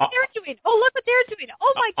 look what they're doing. Oh, look what they're doing.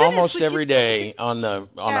 Oh my goodness. Almost every day on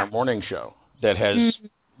our morning show that has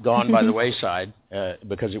gone by the wayside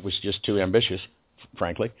because it was just too ambitious,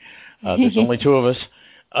 frankly. There's only two of us.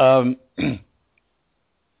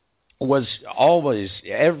 Was always,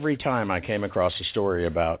 every time I came across a story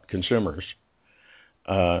about consumers,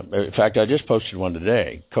 in fact, I just posted one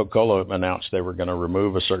today. Coca-Cola announced they were going to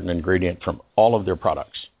remove a certain ingredient from all of their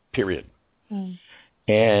products, period. And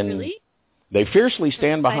really? They fiercely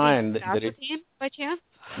stand behind that it... By chance?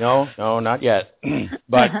 No, not yet.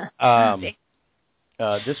 But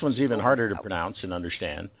this one's even harder to pronounce and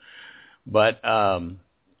understand. But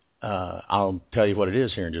I'll tell you what it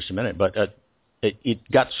is here in just a minute. But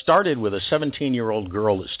it got started with a 17-year-old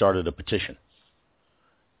girl that started a petition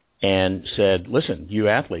and said, listen, you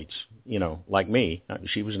athletes, like me,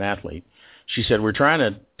 she was an athlete. She said, we're trying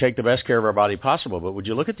to take the best care of our body possible, but would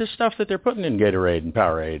you look at this stuff that they're putting in Gatorade and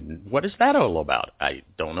Powerade? And what is that all about? I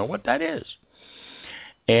don't know what that is.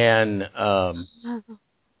 And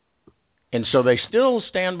so they still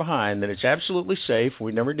stand behind that it's absolutely safe.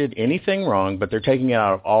 We never did anything wrong, but they're taking it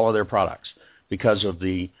out of all of their products because of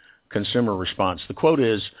the consumer response. The quote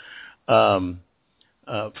is from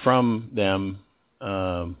them,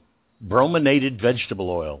 brominated vegetable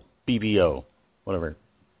oil, BVO, whatever.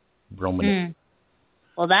 Brominated.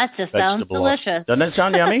 Well, that just sounds delicious. Doesn't that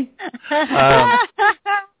sound yummy?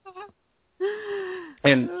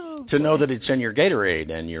 And to know that it's in your Gatorade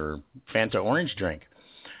and your Fanta orange drink.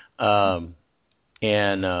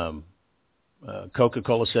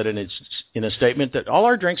 Coca-Cola said in a statement that all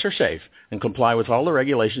our drinks are safe and comply with all the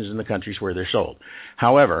regulations in the countries where they're sold.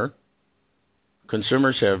 However,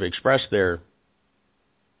 consumers have expressed their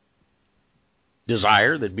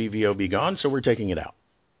desire that BVO be gone, so we're taking it out.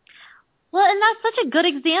 Well, and that's such a good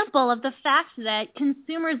example of the fact that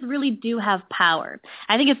consumers really do have power.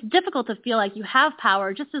 I think it's difficult to feel like you have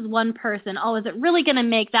power just as one person. Oh, is it really going to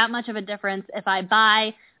make that much of a difference if I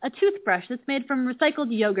buy a toothbrush that's made from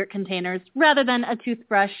recycled yogurt containers rather than a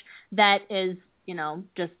toothbrush that is,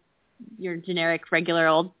 just your generic regular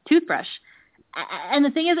old toothbrush? And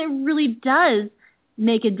the thing is, it really does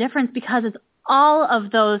make a difference because it's all of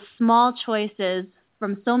those small choices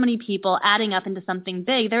from so many people adding up into something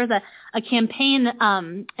big. There was a campaign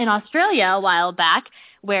in Australia a while back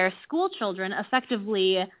where school children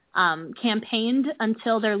effectively campaigned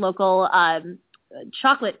until their local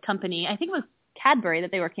chocolate company, I think it was Cadbury that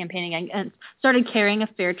they were campaigning against, started carrying a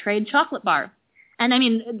fair trade chocolate bar. And I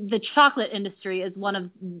mean, the chocolate industry is one of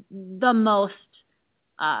the most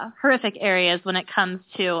horrific areas when it comes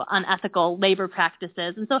to unethical labor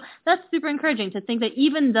practices. And so that's super encouraging to think that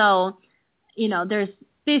even though, there's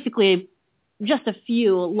basically just a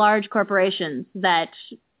few large corporations that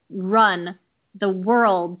run the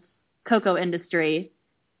world's cocoa industry,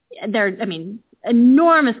 they're,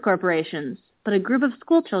 enormous corporations, but a group of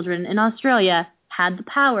school children in Australia had the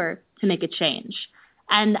power to make a change.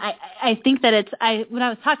 And I think that when I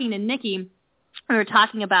was talking to Nikki, we were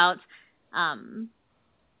talking about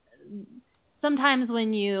sometimes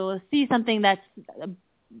when you see something that's a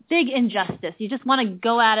big injustice, you just want to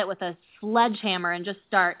go at it with a sledgehammer and just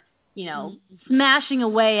start, smashing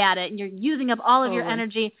away at it, and you're using up all of your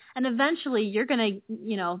energy, and eventually you're going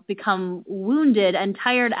to, become wounded and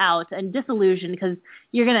tired out and disillusioned because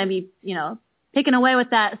you're going to be, picking away with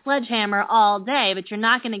that sledgehammer all day, but you're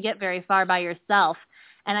not going to get very far by yourself.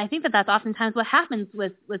 And I think that that's oftentimes what happens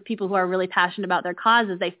with people who are really passionate about their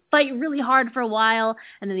causes. They fight really hard for a while,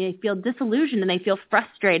 and then they feel disillusioned and they feel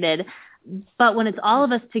frustrated. But when it's all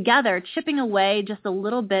of us together, chipping away just a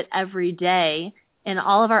little bit every day in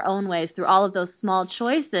all of our own ways through all of those small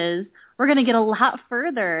choices, we're going to get a lot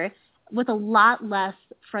further with a lot less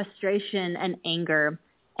frustration and anger.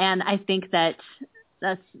 And I think that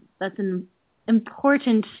that's an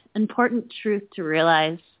important truth to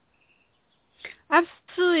realize.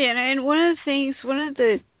 Absolutely. And one of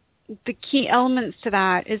the key elements to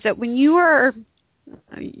that is that when you're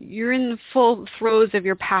in the full throes of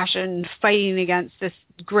your passion fighting against this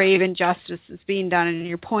grave injustice that's being done, and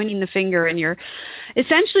you're pointing the finger, and you're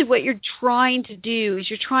essentially what you're trying to do is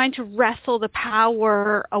you're trying to wrestle the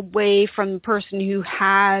power away from the person who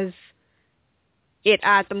has it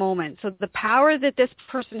at the moment. So the power that this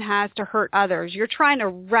person has to hurt others, you're trying to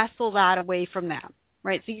wrestle that away from them,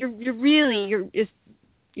 right? So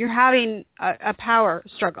you're having a power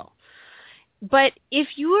struggle. But if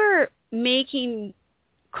you're making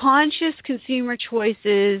conscious consumer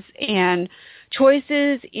choices and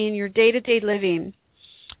choices in your day-to-day living,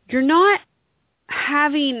 you're not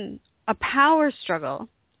having a power struggle.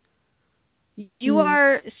 You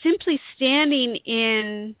are simply standing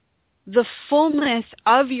in the fullness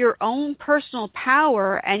of your own personal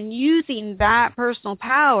power and using that personal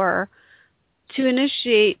power to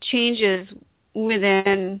initiate changes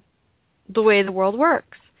within the way the world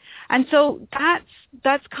works. And so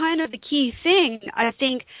that's kind of the key thing. I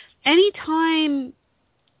think anytime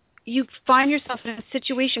you find yourself in a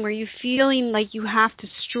situation where you're feeling like you have to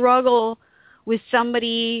struggle with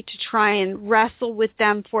somebody to try and wrestle with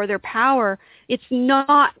them for their power, it's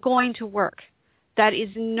not going to work. That is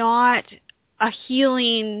not a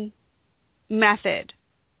healing method.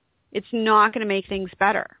 It's not going to make things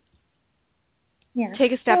better. Yeah.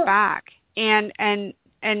 Take a step back and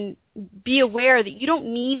be aware that you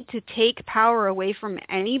don't need to take power away from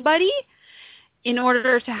anybody in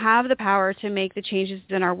order to have the power to make the changes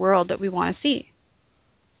in our world that we want to see.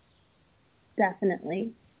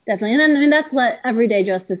 Definitely. And I mean, that's what everyday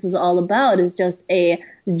justice is all about, is just a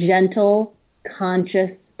gentle,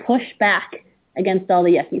 conscious push back against all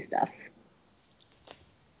the yucky stuff.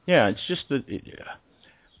 Yeah, it's just a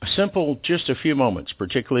simple, just a few moments,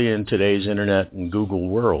 particularly in today's internet and Google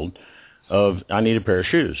world, of I need a pair of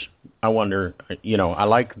shoes. I wonder, I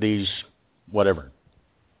like these, whatever,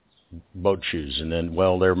 boat shoes, and then,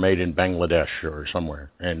 well, they're made in Bangladesh or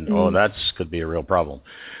somewhere, and that's could be a real problem.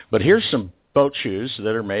 But here's some boat shoes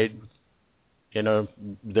that are made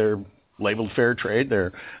they're labeled fair trade.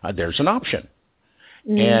 There's an option,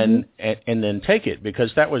 and then take it,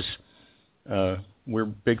 because that was we're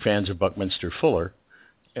big fans of Buckminster Fuller,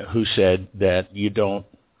 who said that you don't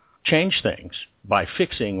change things by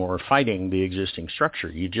fixing or fighting the existing structure.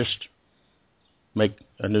 You just make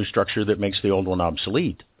a new structure that makes the old one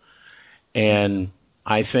obsolete. And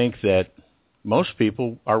I think that most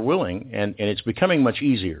people are willing, and it's becoming much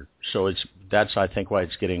easier. So that's I think why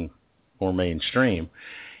it's getting more mainstream.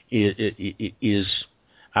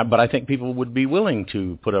 But I think people would be willing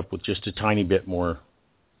to put up with just a tiny bit more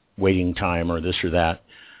waiting time or this or that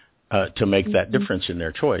to make that difference in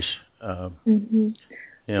their choice. Well,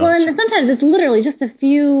 and sometimes it's literally just a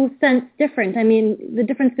few cents difference. I mean, the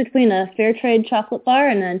difference between a fair trade chocolate bar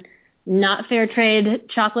and a not fair trade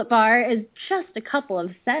chocolate bar is just a couple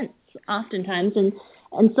of cents oftentimes, and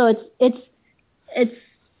so it's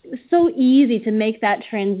so easy to make that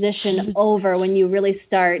transition over when you really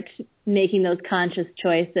start making those conscious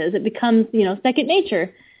choices. It becomes, second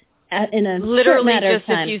nature in a literally short matter just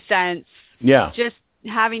of time. a few cents. Yeah. Just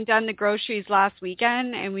having done the groceries last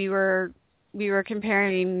weekend, and we were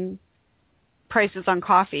comparing prices on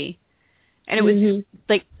coffee, and it was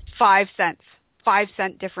like 5 cents.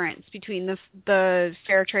 5-cent difference between the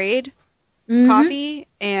fair trade coffee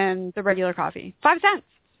and the regular coffee. 5 cents.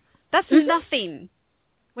 That's nothing.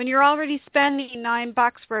 When you're already spending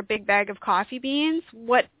 $9 for a big bag of coffee beans,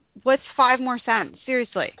 what's 5 more cents?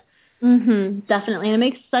 Seriously. Definitely. And it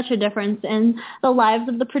makes such a difference in the lives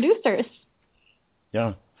of the producers.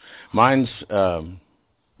 Yeah. Mine's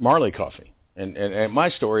Marley coffee. And my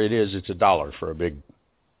story, it's $1 for a big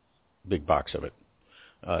box of it.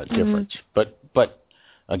 Difference. But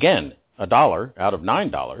again, $1 out of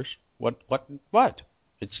 $9, what?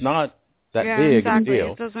 It's not that big a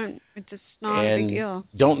deal. It's just not a big deal.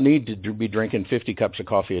 Don't need to be drinking 50 cups of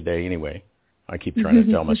coffee a day anyway. I keep trying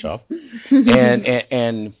to tell myself.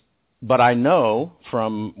 But I know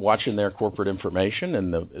from watching their corporate information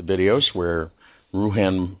and the videos where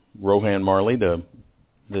Rohan Marley, the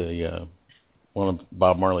one of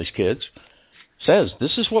Bob Marley's kids, says,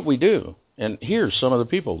 this is what we do. And here's some of the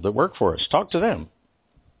people that work for us. Talk to them.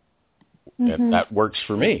 That works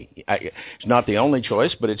for me. It's not the only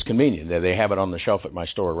choice, but it's convenient. They have it on the shelf at my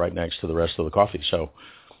store right next to the rest of the coffee. So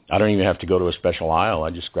I don't even have to go to a special aisle. I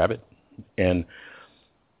just grab it. And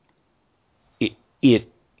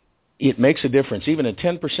it makes a difference. Even a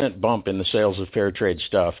 10% bump in the sales of fair trade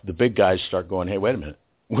stuff, the big guys start going, hey, wait a minute.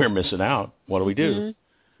 We're missing out. What do we do?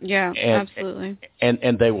 Yeah, absolutely.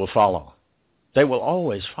 And they will follow. They will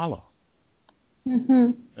always follow.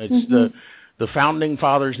 It's the founding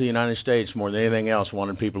fathers of the United States, more than anything else,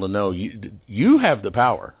 wanted people to know you have the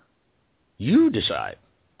power. You decide,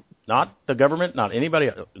 not the government, not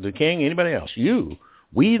anybody, the king, anybody else.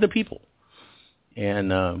 We the people.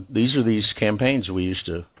 And these are these campaigns we used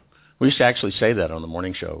to actually say that on the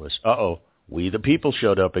morning show was, we the people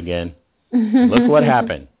showed up again. Look what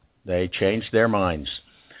happened. They changed their minds,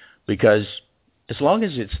 because as long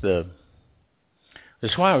as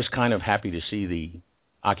that's why I was kind of happy to see the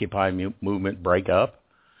Occupy movement break up.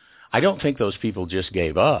 I don't think those people just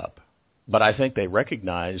gave up, but I think they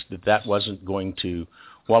recognized that wasn't going to,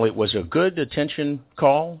 while it was a good attention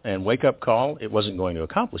call and wake-up call, it wasn't going to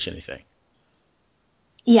accomplish anything.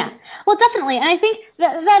 Yeah, well, definitely. And I think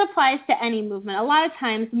that applies to any movement. A lot of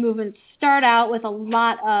times movements start out with a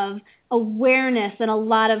lot of awareness and a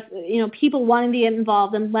lot of, people wanting to get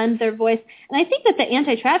involved and lend their voice. And I think that the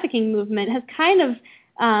anti-trafficking movement has kind of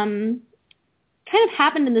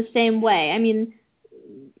happened in the same way. I mean,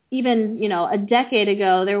 even, a decade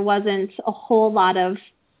ago, there wasn't a whole lot of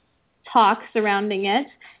talk surrounding it.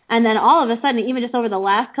 And then all of a sudden, even just over the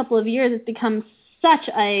last couple of years, it's become such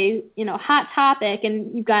a, hot topic,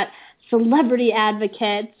 and you've got celebrity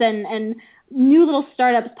advocates and new little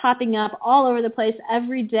startups popping up all over the place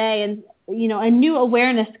every day, and, a new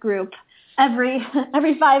awareness group every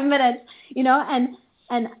 5 minutes,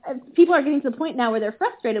 and people are getting to the point now where they're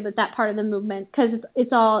frustrated with that part of the movement because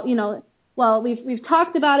it's all, well, we've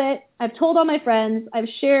talked about it. I've told all my friends. I've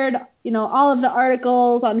shared, all of the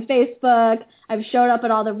articles on Facebook. I've showed up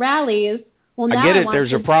at all the rallies. Well, now I get it. want There's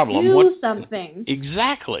to a problem. Do something.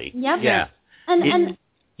 Exactly. Yep. Yeah. And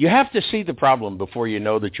you have to see the problem before you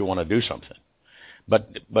know that you want to do something.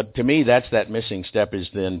 But to me, that's that missing step is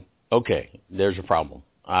then, okay, there's a problem.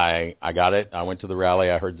 I got it. I went to the rally.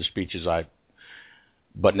 I heard the speeches.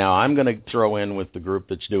 But now I'm going to throw in with the group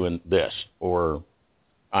that's doing this, or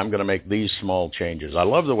I'm going to make these small changes. I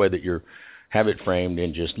love the way that you have it framed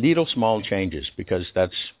in just little small changes, because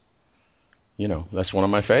that's one of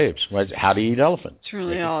my faves. How do you eat elephants? It's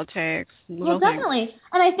really all it takes. Well, definitely.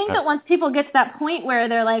 And I think that once people get to that point where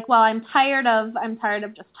they're like, well, I'm tired of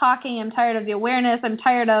just talking. I'm tired of the awareness. I'm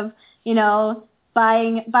tired of,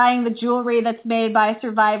 buying the jewelry that's made by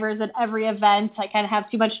survivors at every event. I kind of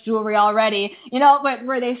have too much jewelry already, but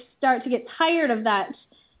where they start to get tired of that,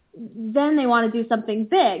 then they want to do something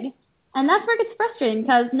big. And that's where it gets frustrating,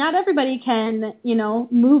 because not everybody can,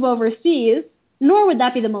 move overseas, nor would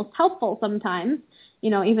that be the most helpful sometimes.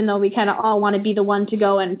 Even though we kind of all want to be the one to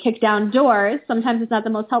go and kick down doors, sometimes it's not the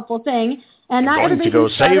most helpful thing. And not everybody to go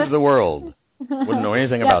save the world. Wouldn't know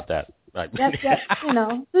anything about that. Right. Yep,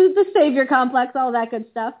 the savior complex, all that good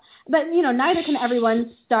stuff. But, neither can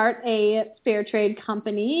everyone start a fair trade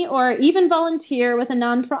company or even volunteer with a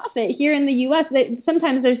nonprofit. Here in the U.S.,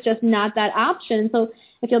 sometimes there's just not that option. So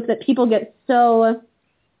I feel that people get so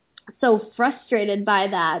frustrated by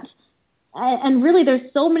that. And really,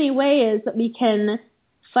 there's so many ways that we can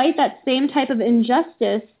fight that same type of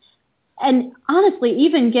injustice and honestly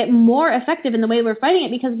even get more effective in the way we're fighting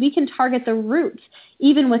it, because we can target the root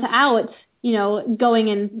even without, going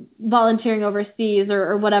and volunteering overseas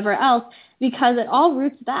or whatever else, because it all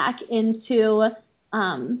roots back into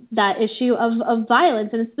that issue of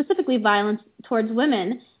violence, and specifically violence towards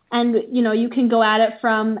women. And, you can go at it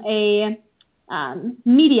from a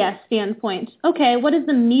media standpoint. Okay, what is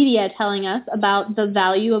the media telling us about the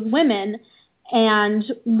value of women, and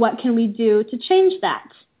what can we do to change that?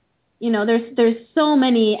 There's so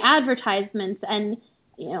many advertisements and,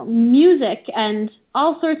 music and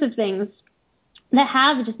all sorts of things that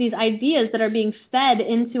have just these ideas that are being fed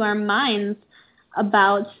into our minds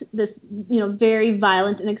about this, very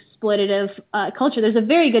violent and exploitative culture. There's a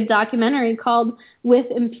very good documentary called With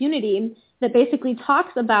Impunity that basically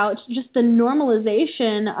talks about just the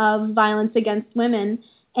normalization of violence against women.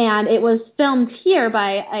 And it was filmed here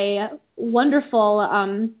by a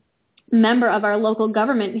wonderful member of our local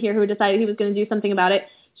government here who decided he was going to do something about it.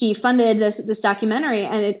 He funded this documentary,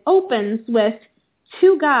 and it opens with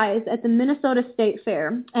two guys at the Minnesota State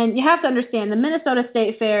Fair. And you have to understand, the Minnesota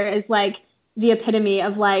State Fair is like the epitome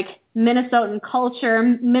of like Minnesotan culture,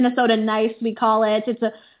 Minnesota nice, we call it. It's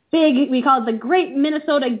we call it the Great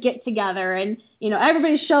Minnesota Get Together. And,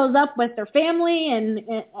 everybody shows up with their family,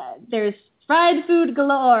 and there's fried food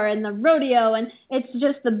galore and the rodeo, and it's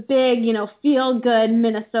just the big, feel-good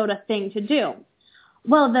Minnesota thing to do.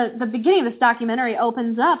 Well, the beginning of this documentary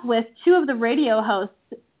opens up with two of the radio hosts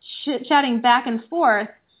chatting back and forth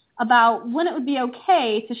about when it would be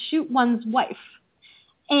okay to shoot one's wife.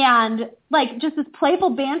 And, just this playful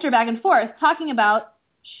banter back and forth talking about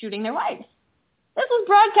shooting their wives. This was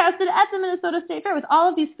broadcasted at the Minnesota State Fair with all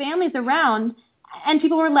of these families around, and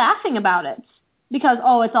people were laughing about it. Because,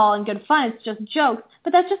 it's all in good fun, it's just jokes.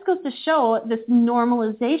 But that just goes to show this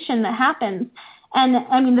normalization that happens. And,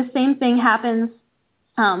 the same thing happens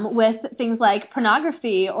with things like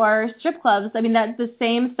pornography or strip clubs. That the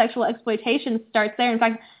same sexual exploitation starts there. In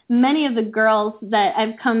fact, many of the girls that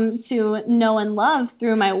I've come to know and love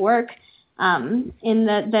through my work in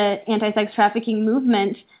the anti-sex trafficking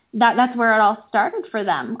movement, that's where it all started for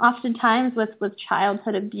them, oftentimes with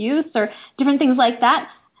childhood abuse or different things like that.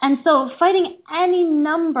 And so fighting any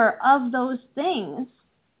number of those things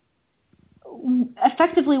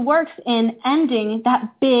effectively works in ending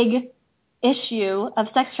that big issue of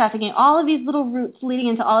sex trafficking, all of these little routes leading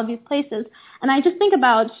into all of these places. And I just think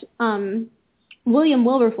about William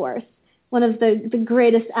Wilberforce, one of the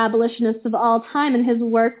greatest abolitionists of all time, and his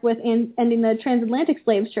work with ending the transatlantic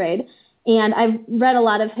slave trade. And I've read a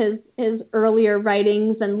lot of his earlier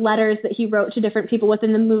writings and letters that he wrote to different people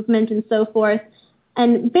within the movement and so forth.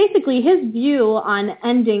 And basically his view on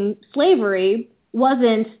ending slavery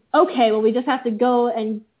wasn't, okay, well, we just have to go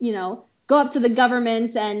and, go up to the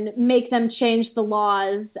government and make them change the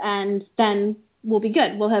laws, and then we'll be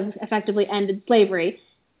good. We'll have effectively ended slavery.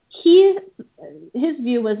 His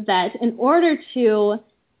view was that in order to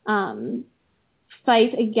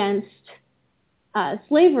fight against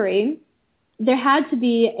slavery, there had to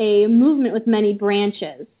be a movement with many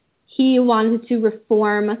branches. He wanted to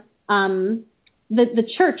reform the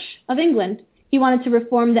Church of England. He wanted to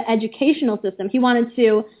reform the educational system. He wanted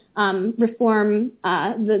to reform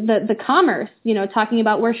the commerce, talking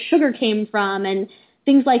about where sugar came from and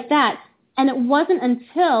things like that. And it wasn't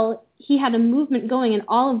until he had a movement going in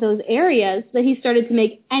all of those areas that he started to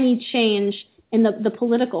make any change in the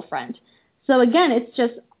political front. So again, it's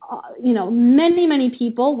just, many, many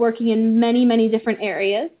people working in many, many different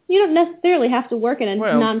areas. You don't necessarily have to work in a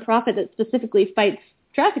nonprofit that specifically fights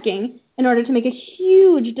trafficking in order to make a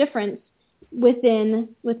huge difference within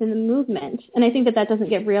the movement. And I think that doesn't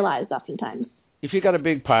get realized oftentimes. If you got a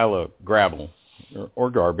big pile of gravel or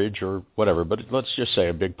garbage or whatever, but let's just say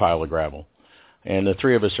a big pile of gravel, and the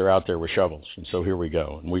three of us are out there with shovels, and so here we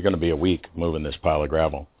go, and we're going to be a week moving this pile of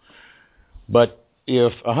gravel. But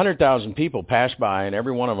if 100,000 people pass by and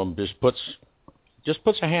every one of them just puts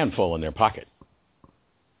a handful in their pocket,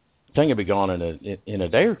 the thing will be gone in a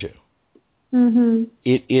day or two. Mm-hmm.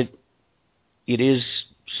 It is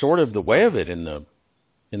sort of the way of it in the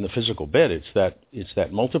physical bit. It's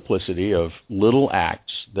that multiplicity of little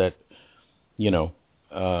acts that,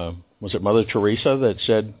 was it Mother Teresa that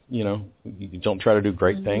said, you don't try to do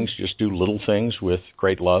great things, just do little things with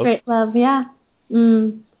great love. Great love, yeah.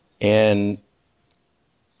 Mm. And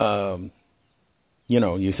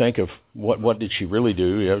you think of what did she really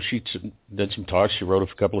do? She did some talks, she wrote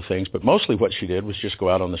a couple of things, but mostly what she did was just go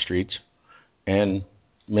out on the streets and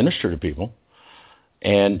minister to people.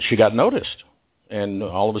 And she got noticed. And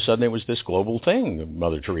all of a sudden there was this global thing,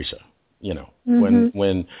 Mother Teresa,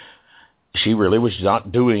 when she really was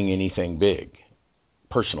not doing anything big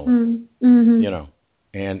personally,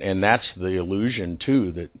 and that's the illusion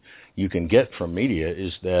too that you can get from media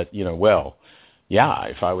is that,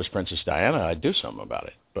 if I was Princess Diana, I'd do something about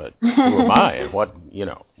it. But who am I? And what,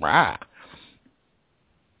 rah.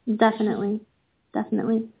 Definitely.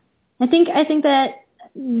 I think that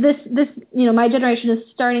this my generation is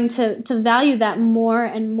starting to value that more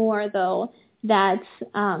and more, though, that,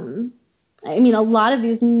 a lot of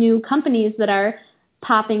these new companies that are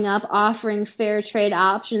popping up offering fair trade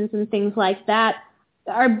options and things like that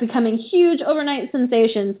are becoming huge overnight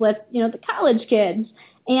sensations with, the college kids.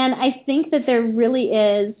 And I think that there really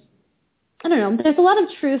is, there's a lot of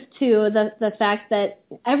truth to the fact that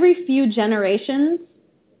every few generations,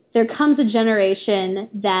 there comes a generation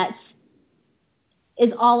that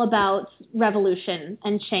is all about revolution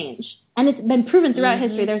and change. And it's been proven throughout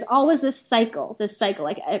history. There's always this cycle.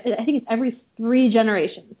 Like, I think it's every 3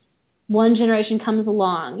 generations. One generation comes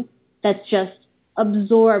along that's just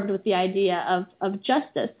absorbed with the idea of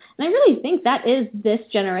justice. And I really think that is this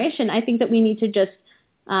generation. I think that we need to just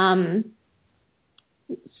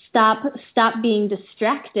stop being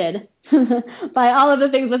distracted by all of the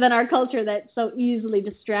things within our culture that so easily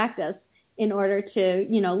distract us in order to,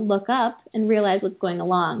 look up and realize what's going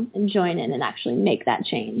along and join in and actually make that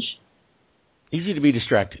change. Easy to be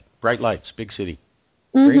distracted. Bright lights, big city,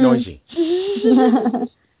 very noisy, and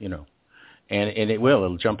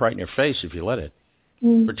it'll jump right in your face if you let it.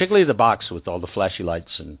 Particularly the box with all the flashy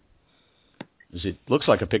lights and it looks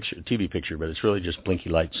like a TV picture, but it's really just blinky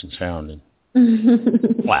lights and sound and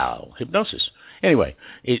wow, hypnosis. Anyway,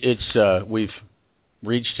 it's we've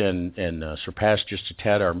reached and surpassed just a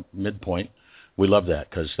tad our midpoint. We love that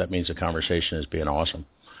because that means the conversation is being awesome,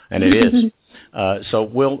 and it is. So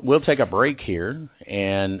we'll take a break here,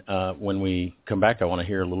 and when we come back, I want to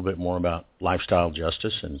hear a little bit more about Lifestyle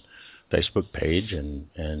Justice and Facebook page and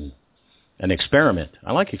an experiment.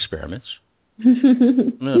 I like experiments.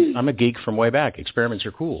 I'm a geek from way back. Experiments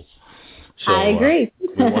are cool. So, I agree.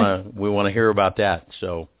 we want to hear about that.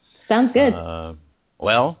 So sounds good.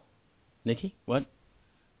 Well, Nikki, what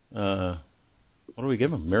do we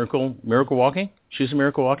give them? Miracle walking? She's a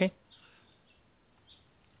miracle walking?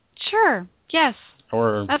 Sure. Yes.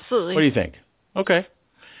 Or absolutely. What do you think? Okay.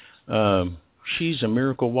 She's a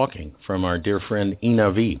miracle walking from our dear friend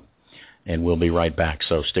Ina V. and we'll be right back.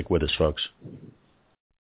 So stick with us, folks.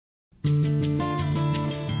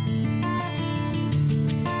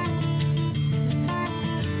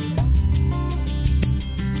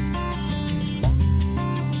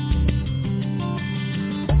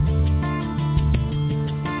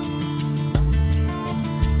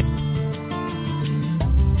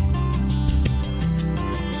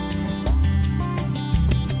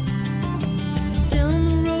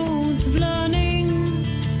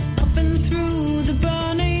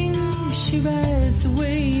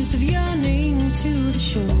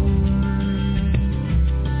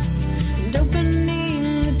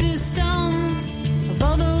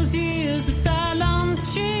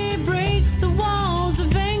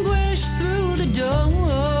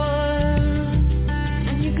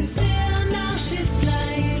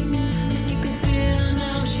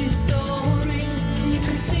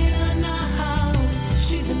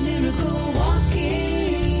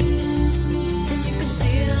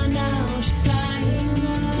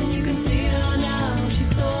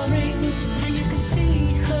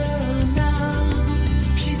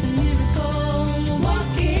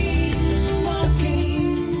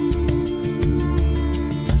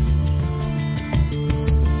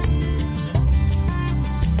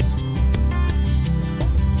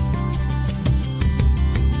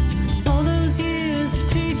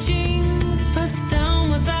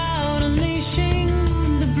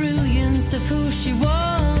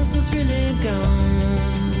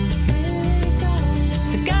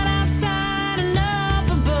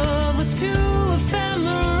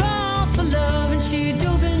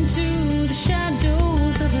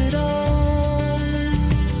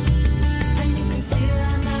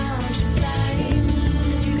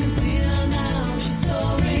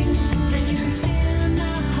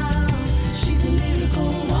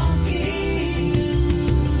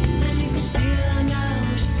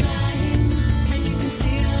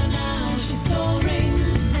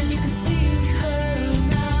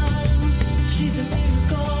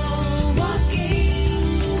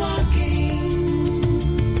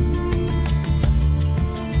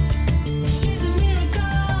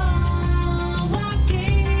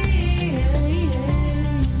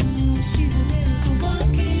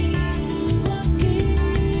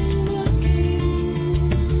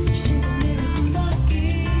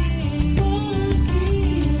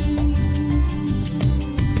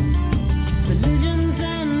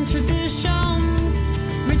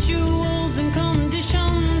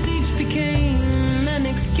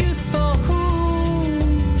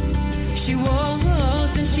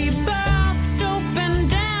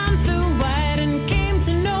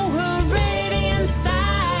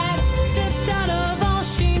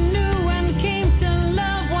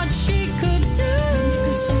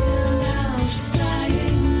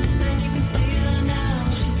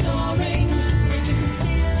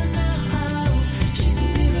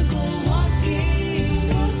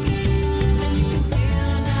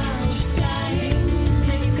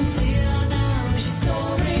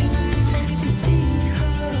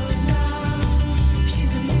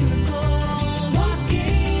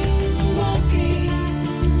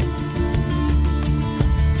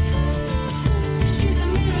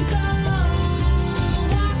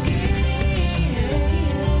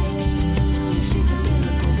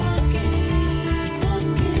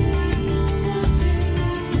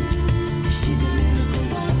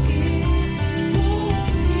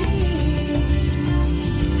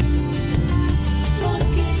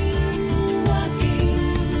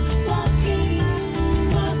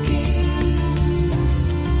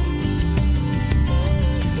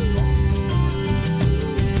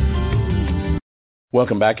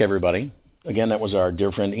 Welcome back, everybody. Again, that was our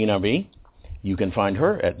dear friend Ina V. You can find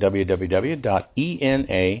her at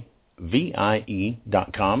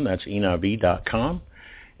www.enavie.com. That's enav.com.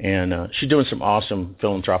 And she's doing some awesome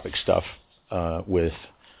philanthropic stuff with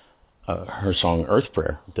her song Earth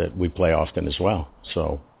Prayer that we play often as well.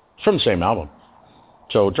 So it's from the same album.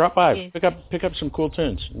 So drop by, pick up some cool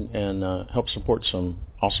tunes, and help support some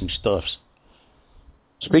awesome stuffs.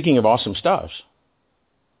 Speaking of awesome stuffs,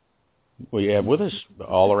 we have with us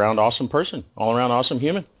all-around awesome person, all-around awesome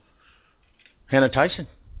human, Hannah Tyson,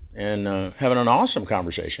 and having an awesome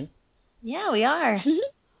conversation. Yeah, we are.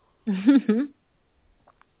 I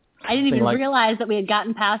didn't even realize that we had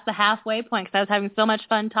gotten past the halfway point because I was having so much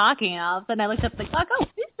fun talking. And all of a sudden I looked up the clock. Oh,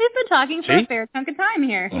 we've been talking for a fair chunk of time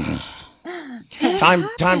here.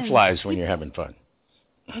 Time flies when you're having fun.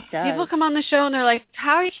 It does. People come on the show and they're like,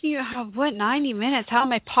 how can you have, 90 minutes? How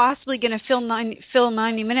am I possibly going to fill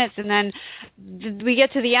 90 minutes? And then we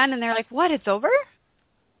get to the end and they're like, what, it's over?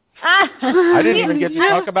 I didn't even get to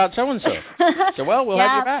talk about so-and-so. So, well, we'll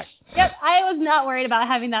have you back. Yep, I was not worried about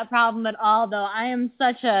having that problem at all, though. I am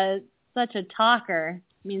such a talker.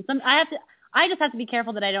 I mean, I just have to be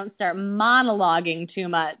careful that I don't start monologuing too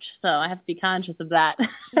much. So I have to be conscious of that.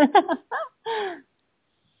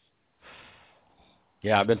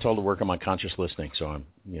 Yeah, I've been told to work on my conscious listening, so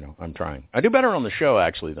I'm trying. I do better on the show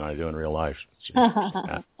actually than I do in real life.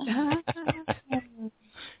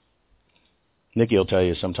 Nikki will tell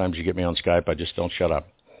you sometimes you get me on Skype, I just don't shut up.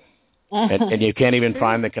 And you can't even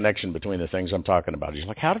find the connection between the things I'm talking about. You're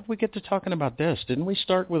like, how did we get to talking about this? Didn't we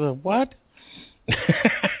start with a what?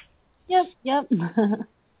 Yep.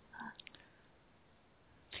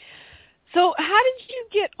 So how did you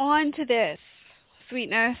get onto this,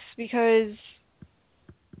 Sweetness? Because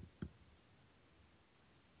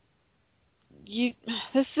this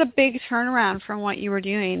is a big turnaround from what you were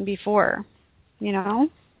doing before, Well,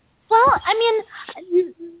 I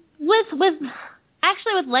mean, with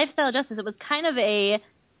Lifestyle Justice, it was kind of it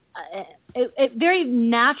very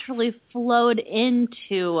naturally flowed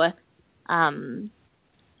into kind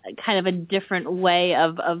of a different way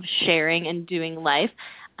of sharing and doing life.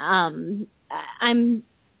 I'm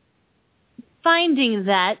finding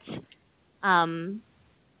that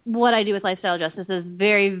what I do with Lifestyle Justice is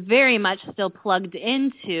very, very much still plugged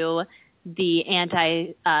into the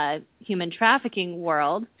anti-human trafficking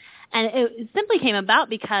world. And it simply came about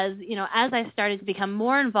because, as I started to become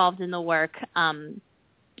more involved in the work,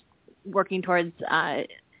 working towards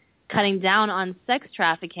cutting down on sex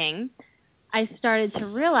trafficking, I started to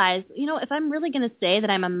realize, if I'm really going to say that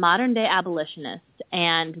I'm a modern-day abolitionist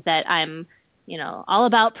and that I'm, all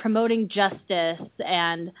about promoting justice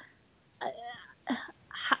and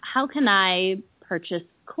how can I purchase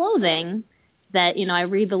clothing that, I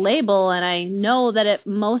read the label and I know that it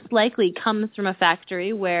most likely comes from a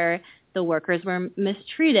factory where the workers were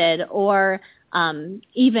mistreated or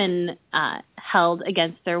even held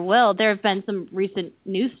against their will. There have been some recent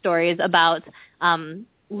news stories about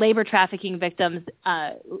labor trafficking victims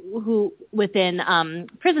who within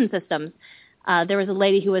prison systems. There was a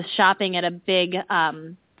lady who was shopping at a big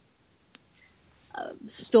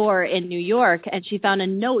store in New York, and she found a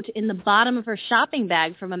note in the bottom of her shopping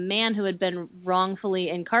bag from a man who had been wrongfully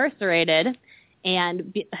incarcerated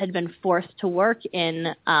and had been forced to work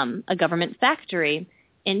in a government factory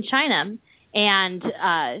in China. And,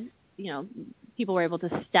 people were able to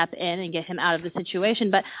step in and get him out of the situation.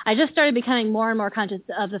 But I just started becoming more and more conscious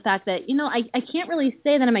of the fact that, I can't really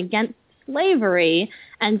say that I'm against slavery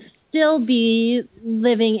and still be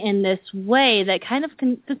living in this way that kind of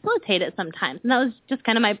can facilitate it sometimes. And that was just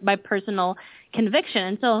kind of my personal conviction.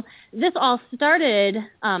 And so this all started,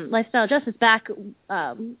 Lifestyle Justice, back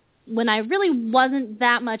when I really wasn't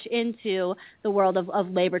that much into the world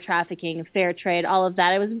of labor trafficking, fair trade, all of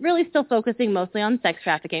that. I was really still focusing mostly on sex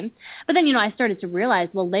trafficking. But then, I started to realize,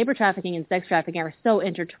 labor trafficking and sex trafficking are so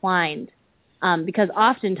intertwined because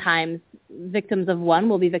oftentimes victims of one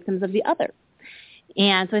will be victims of the other.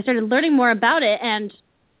 And so I started learning more about it, and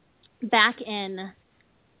back in,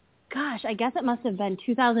 I guess it must have been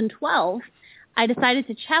 2012, I decided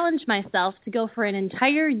to challenge myself to go for an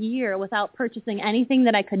entire year without purchasing anything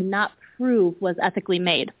that I could not prove was ethically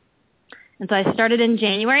made. And so I started in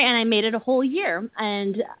January, and I made it a whole year.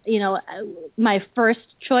 And, my first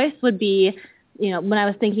choice would be, when I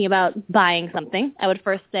was thinking about buying something, I would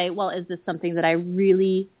first say, well, is this something that I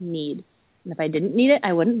really need? And if I didn't need it,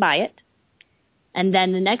 I wouldn't buy it. And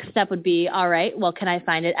then the next step would be, all right, well, can I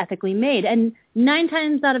find it ethically made? And 9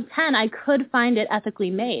 times out of 10, I could find it ethically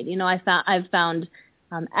made. I've found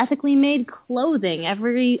ethically made clothing,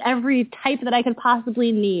 every type that I could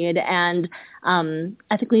possibly need, and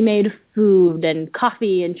ethically made food and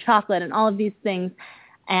coffee and chocolate and all of these things.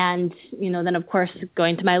 And, then, of course,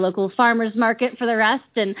 going to my local farmer's market for the rest.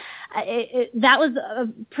 And that was a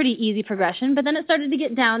pretty easy progression. But then it started to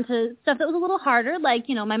get down to stuff that was a little harder, like,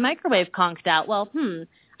 my microwave conked out. Well,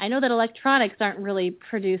 I know that electronics aren't really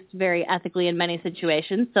produced very ethically in many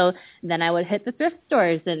situations. So then I would hit the thrift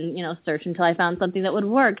stores and, search until I found something that would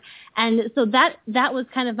work. And so that was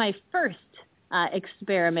kind of my first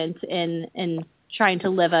experiment in trying to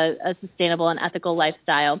live a sustainable and ethical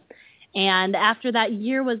lifestyle. And after that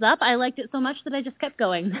year was up, I liked it so much that I just kept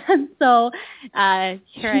going. So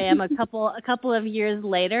here I am a couple of years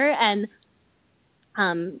later, and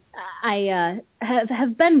I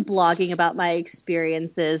have been blogging about my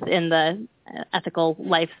experiences in the ethical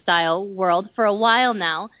lifestyle world for a while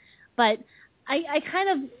now. But I kind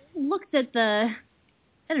of looked at the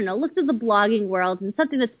blogging world, and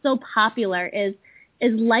something that's so popular is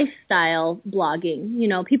lifestyle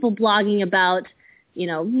blogging. People blogging about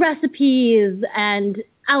recipes and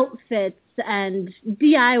outfits and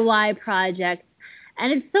DIY projects.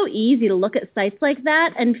 And it's so easy to look at sites like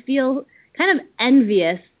that and feel kind of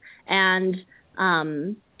envious, and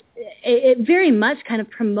it very much kind of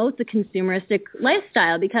promotes a consumeristic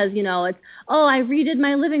lifestyle because, it's, I redid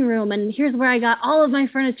my living room and here's where I got all of my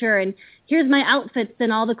furniture and here's my outfits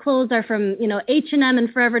and all the clothes are from, H&M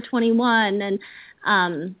and Forever 21. And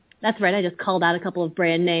that's right. I just called out a couple of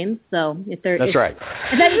brand names. So That's right.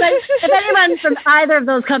 If anyone from either of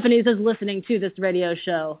those companies is listening to this radio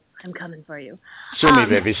show, I'm coming for you. Sue me,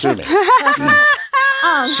 baby, sue me.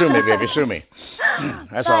 Sue me, baby, sue me.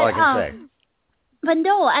 That's all I can say. But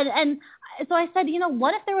no, and so I said,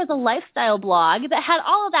 what if there was a lifestyle blog that had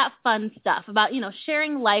all of that fun stuff about,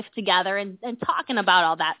 sharing life together and talking about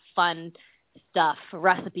all that fun stuff,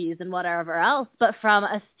 recipes and whatever else, but from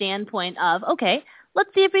a standpoint of, okay,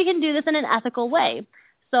 let's see if we can do this in an ethical way.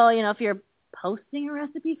 So, if you're posting a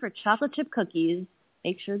recipe for chocolate chip cookies,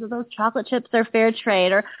 make sure that those chocolate chips are fair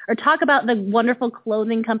trade, or talk about the wonderful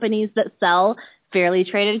clothing companies that sell fairly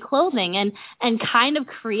traded clothing and kind of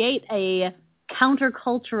create a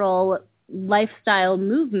countercultural lifestyle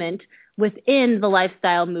movement within the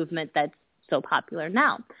lifestyle movement that's so popular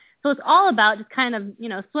now. So it's all about just kind of,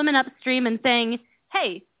 swimming upstream and saying,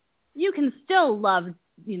 hey, you can still love,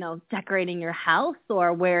 decorating your house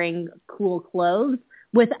or wearing cool clothes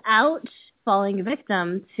without falling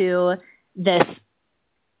victim to this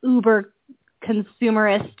uber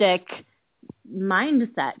consumeristic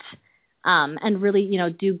mindset, and really,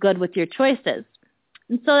 do good with your choices.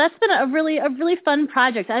 And so that's been a really fun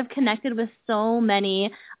project. I've connected with so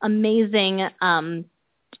many amazing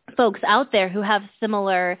folks out there who have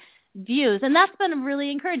similar views. And that's been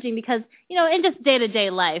really encouraging because, in just day-to-day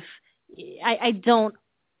life, I don't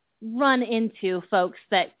run into folks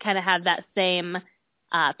that kind of have that same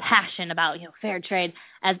passion about, fair trade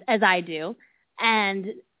as I do. And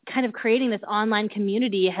kind of creating this online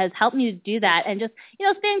community has helped me to do that and just,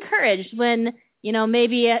 stay encouraged when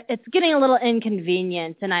maybe it's getting a little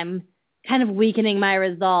inconvenient and I'm kind of weakening my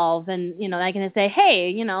resolve and, I can say,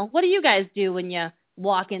 hey, what do you guys do when you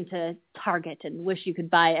walk into Target and wish you could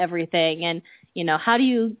buy everything? And, how do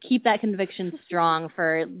you keep that conviction strong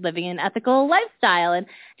for living an ethical lifestyle? And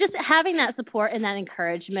just having that support and that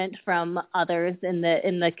encouragement from others in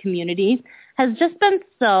the community has just been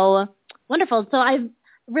so wonderful. So I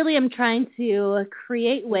really am trying to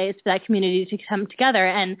create ways for that community to come together.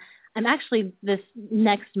 And I'm actually this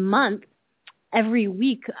next month, every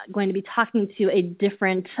week, going to be talking to a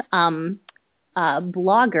different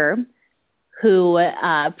blogger who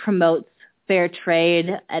promotes fair trade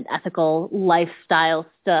and ethical lifestyle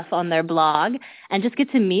stuff on their blog, and just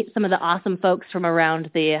get to meet some of the awesome folks from around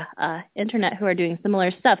the internet who are doing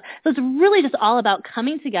similar stuff. So it's really just all about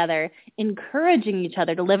coming together, encouraging each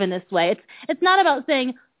other to live in this way. It's not about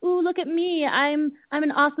saying, "Ooh, look at me, I'm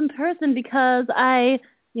an awesome person because I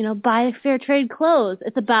buy fair trade clothes."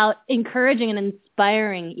 It's about encouraging and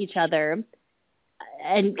inspiring each other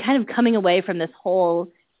and kind of coming away from this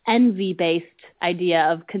whole envy-based idea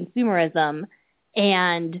of consumerism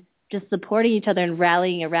and just supporting each other and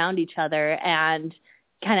rallying around each other and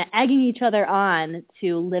kind of egging each other on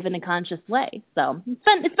to live in a conscious way. So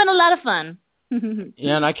it's been a lot of fun.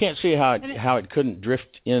 Yeah, and I can't see how it couldn't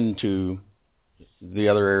drift into the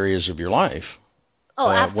other areas of your life.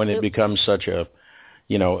 When it becomes such a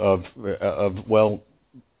well,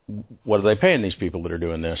 what are they paying these people that are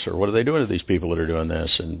doing this, or what are they doing to these people that are doing this,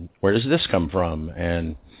 and where does this come from?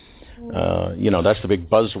 And that's the big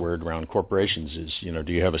buzzword around corporations is,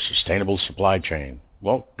 do you have a sustainable supply chain?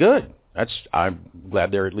 Well, good. I'm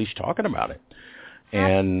glad they're at least talking about it.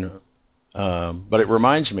 And but it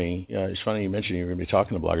reminds me, it's funny you mentioned you were going to be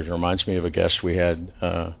talking to bloggers. It reminds me of a guest we had,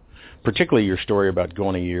 particularly your story about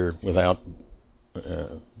going a year without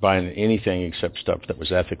buying anything except stuff that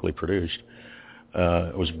was ethically produced.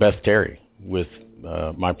 It was Beth Terry with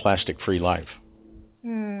My Plastic Free Life.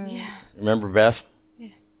 Yeah. Remember Beth? Yeah.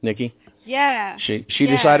 Nikki? Yeah. She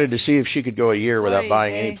decided to see if she could go a year without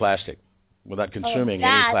buying any plastic, without consuming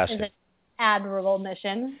any plastic. That is an admirable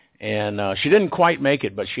mission. And she didn't quite make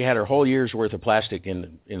it, but she had her whole year's worth of plastic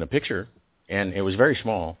in the picture, and it was very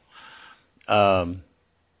small.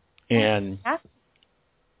 It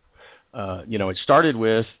started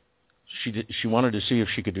with she wanted to see if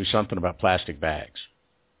she could do something about plastic bags.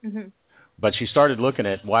 Mm-hmm. But she started looking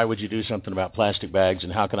at why would you do something about plastic bags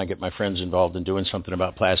and how can I get my friends involved in doing something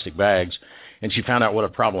about plastic bags? And she found out what a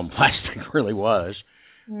problem plastic really was.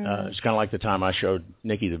 Mm-hmm. It's kind of like the time I showed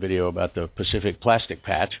Nikki the video about the Pacific plastic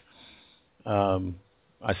patch.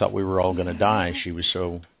 I thought we were all going to die. She was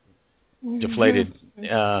so deflated.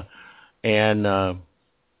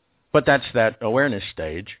 But that's that awareness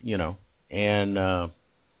stage, and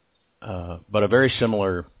but a very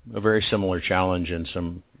similar challenge and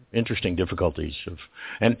some interesting difficulties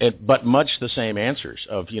but much the same answers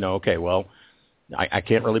of, okay, well, I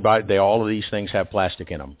can't really buy it. All of these things have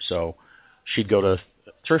plastic in them. So she'd go to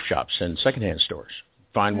thrift shops and secondhand stores,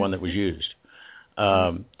 find one that was used.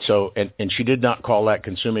 So she did not call that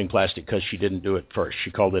consuming plastic because she didn't do it first.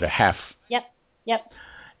 She called it a half. Yep.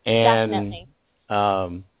 And, definitely.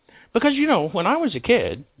 Because, when I was a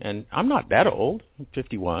kid, and I'm not that old, I'm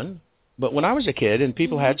 51, but when I was a kid and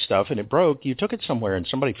people had stuff and it broke, you took it somewhere and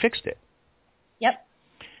somebody fixed it. Yep.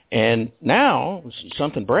 And now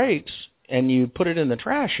something breaks and you put it in the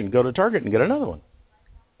trash and go to Target and get another one.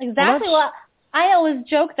 Exactly. Well, I always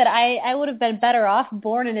joke that I would have been better off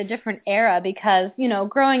born in a different era because,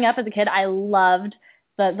 growing up as a kid, I loved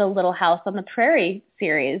the Little House on the Prairie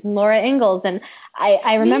series, Laura Ingalls. And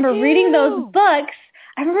I remember reading those books.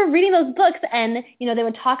 And, they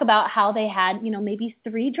would talk about how they had, maybe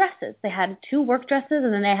 3 dresses. They had 2 work dresses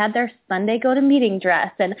and then they had their Sunday go-to-meeting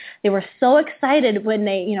dress. And they were so excited when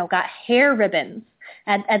they, got hair ribbons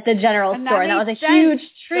at the general store. And that was a huge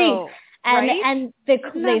treat. So, right? And they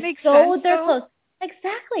sewed their clothes.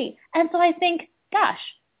 Exactly. And so I think, gosh,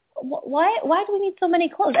 why do we need so many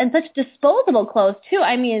clothes and such disposable clothes too?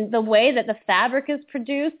 I mean, the way that the fabric is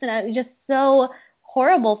produced and it's just so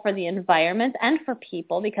horrible for the environment and for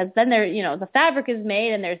people because then the fabric is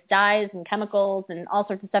made and there's dyes and chemicals and all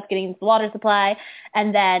sorts of stuff getting into the water supply.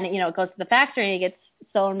 And then, it goes to the factory and it gets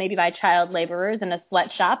sewn maybe by child laborers in a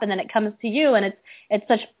sweatshop. And then it comes to you and it's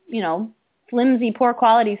such, flimsy, poor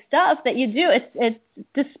quality stuff that you do. It's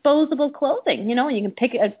disposable clothing, and you can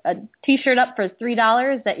pick a T-shirt up for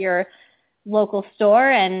 $3 at your local store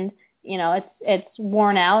and, it's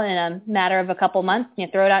worn out in a matter of a couple months and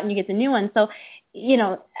you throw it out and you get the new one. So,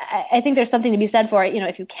 I think there's something to be said for it.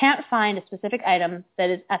 If you can't find a specific item that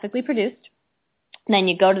is ethically produced, then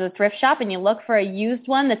you go to the thrift shop and you look for a used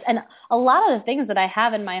one and a lot of the things that I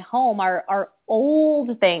have in my home are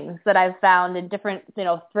old things that I've found in different,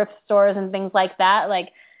 thrift stores and things like that. Like,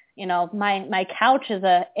 my couch is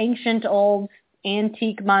a ancient old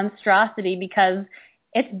antique monstrosity because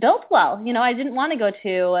it's built well. I didn't want to go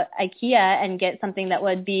to IKEA and get something that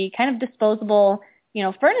would be kind of disposable,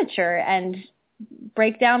 furniture and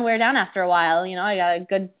break down, wear down after a while. I got a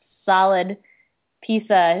good solid piece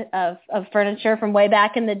of furniture from way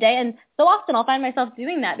back in the day. And so often I'll find myself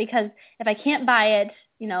doing that because if I can't buy it,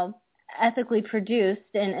 ethically produced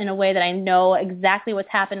in a way that I know exactly what's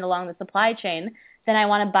happened along the supply chain, then I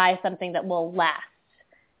want to buy something that will last.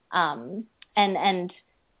 And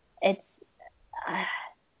it's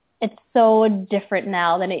so different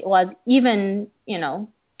now than it was even,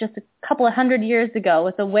 just a couple of 100 years ago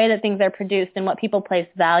with the way that things are produced and what people place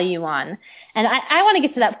value on. And I want to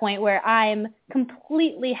get to that point where I'm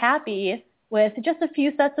completely happy with just a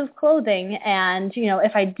few sets of clothing. And,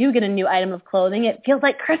 if I do get a new item of clothing, it feels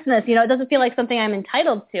like Christmas. It doesn't feel like something I'm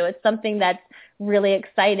entitled to. It's something that's really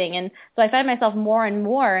exciting. And so I find myself more and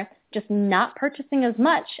more just not purchasing as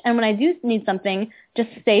much. And when I do need something, just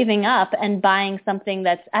saving up and buying something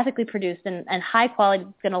that's ethically produced and high quality,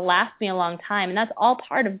 it's going to last me a long time. And that's all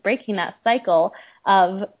part of breaking that cycle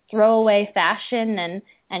of throwaway fashion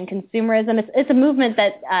and consumerism. It's a movement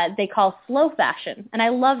that they call slow fashion. And I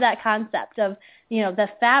love that concept of, the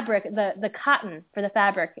fabric, the cotton for the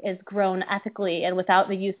fabric is grown ethically and without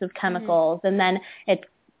the use of chemicals. And then it's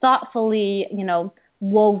thoughtfully,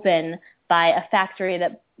 woven by a factory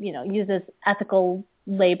that, uses ethical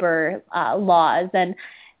labor laws. And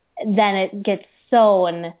then it gets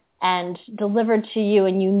sewn and delivered to you,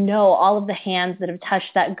 and all of the hands that have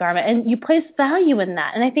touched that garment. And you place value in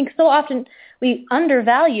that. And I think so often we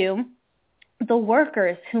undervalue the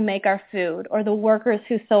workers who make our food or the workers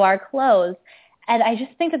who sew our clothes. And I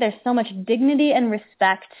just think that there's so much dignity and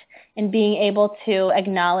respect in being able to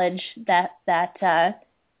acknowledge that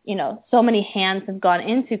so many hands have gone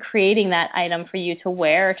into creating that item for you to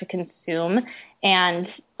wear or to consume. And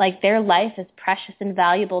like their life is precious and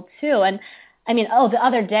valuable too. And I mean, the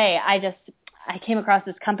other day I came across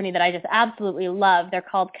this company that I just absolutely love. They're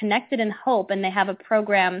called Connected in Hope, and they have a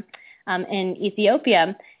program in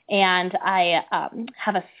Ethiopia. And I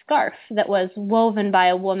have a scarf that was woven by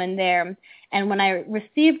a woman there. And when I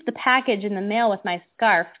received the package in the mail with my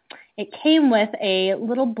scarf, it came with a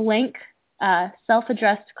little blank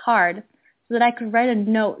self-addressed card so that I could write a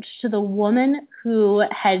note to the woman who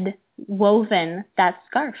had woven that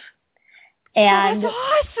scarf. And that's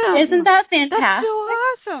awesome. Isn't that fantastic? That's so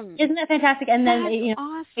awesome. Isn't that fantastic? And then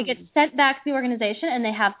awesome. It gets sent back to the organization, and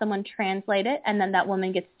they have someone translate it, and then that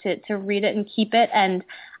woman gets to read it and keep it. And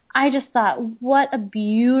I just thought, what a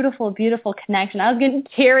beautiful, beautiful connection. I was getting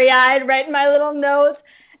teary-eyed writing my little notes.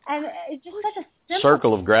 And it's just such a simple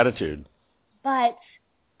circle of gratitude. But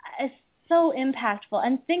it's so impactful.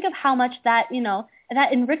 And think of how much that,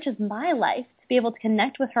 that enriches my life to be able to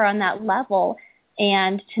connect with her on that level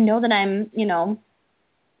and to know that I'm,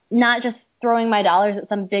 not just throwing my dollars at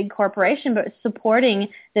some big corporation, but supporting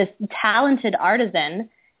this talented artisan.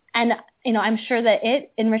 And, I'm sure that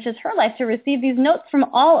it enriches her life to receive these notes from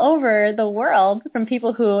all over the world from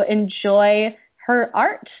people who enjoy her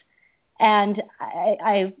art. And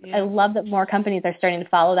I love that more companies are starting to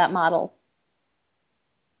follow that model.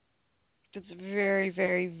 It's very,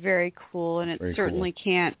 very, very cool, and it Very certainly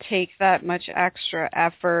can't take that much extra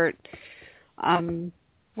effort. Well,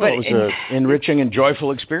 it was an enriching and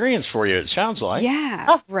joyful experience for you, it sounds like.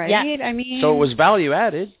 Yeah, right? Yeah. I mean... So it was value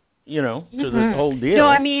added, to the whole deal. No,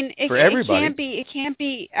 I mean, for everybody. It can't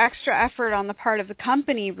be extra effort on the part of the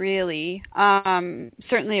company, really.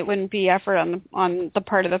 Certainly it wouldn't be effort on the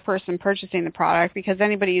part of the person purchasing the product, because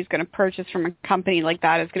anybody who's going to purchase from a company like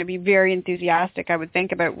that is going to be very enthusiastic, I would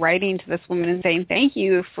think, about writing to this woman and saying, thank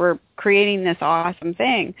you for creating this awesome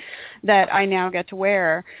thing that I now get to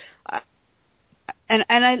wear. And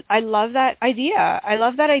I love that idea. I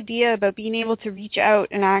love that idea about being able to reach out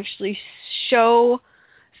and actually show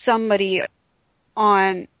somebody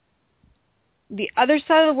on the other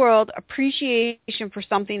side of the world appreciation for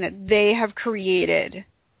something that they have created,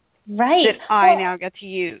 right? That I now get to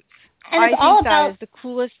use. And I think that that is the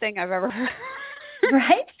coolest thing I've ever heard.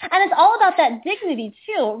 Right? And it's all about that dignity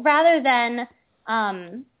too, rather than,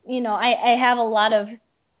 I have a lot of,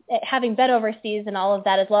 having been overseas and all of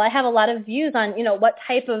that as well, I have a lot of views on, what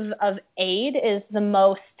type of aid is the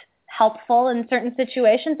most helpful in certain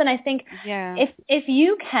situations. And I think if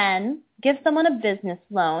you can give someone a business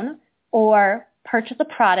loan or purchase a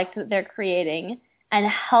product that they're creating and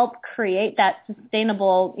help create that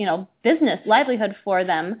sustainable, business livelihood for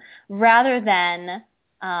them, rather than,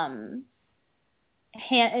 and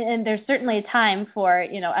there's certainly a time for,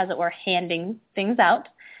 as it were, handing things out,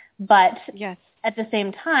 but at the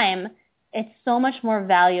same time, it's so much more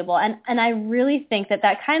valuable. And I really think that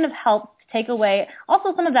kind of helps take away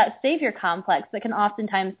also some of that savior complex that can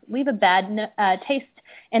oftentimes leave a bad taste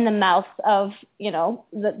in the mouth of,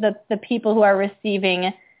 the people who are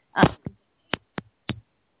receiving.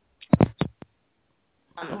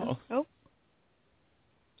 Hello?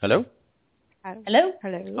 Hello? Hello?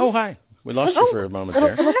 Oh, hi. We lost you for a moment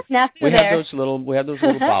there. We had those little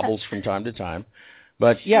bobbles from time to time.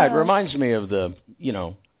 But yeah, it reminds me of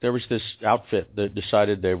there was this outfit that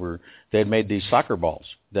decided they had made these soccer balls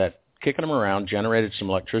that kicking them around generated some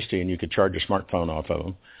electricity, and you could charge a smartphone off of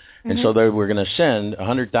them. And so they were going to send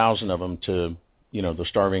 100,000 of them to, the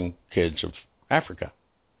starving kids of Africa,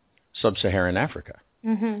 sub-Saharan Africa.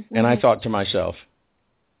 And I thought to myself,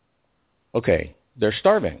 okay, they're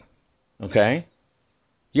starving, okay?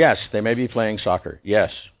 Yes, they may be playing soccer.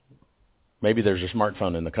 Yes, maybe there's a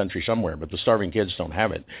smartphone in the country somewhere, but the starving kids don't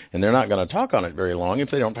have it. And they're not going to talk on it very long if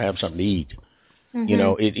they don't have something to eat.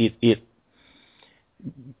 It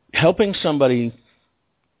helping somebody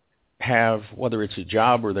have, whether it's a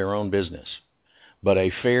job or their own business, but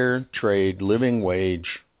a fair trade, living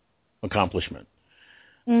wage accomplishment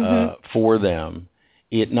for them,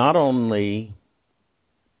 it not only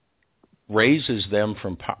raises them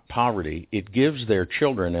from poverty, it gives their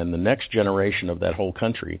children and the next generation of that whole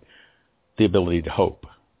country the ability to hope.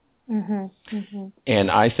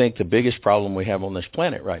 And I think the biggest problem we have on this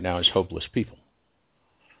planet right now is hopeless people.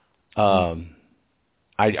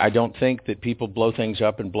 I don't think that people blow things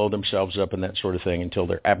up and blow themselves up and that sort of thing until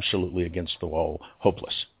they're absolutely against the wall,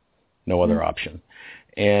 hopeless, no other option.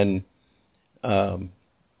 And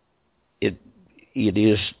it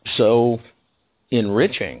is so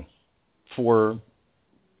enriching for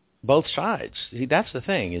both sides. See, that's the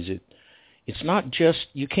thing. It's not just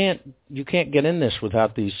you can't get in this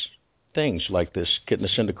without these things like this, getting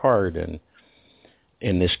us into card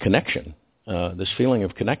and this connection, this feeling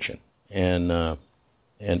of connection. And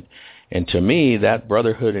to me, that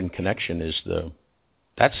brotherhood and connection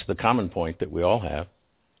that's the common point that we all have.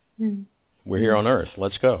 We're here on Earth.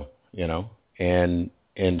 Let's go, And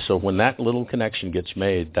so when that little connection gets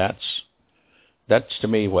made, that's to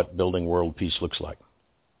me what building world peace looks like.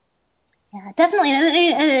 Yeah, definitely. And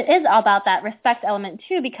it is all about that respect element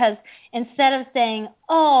too, because instead of saying,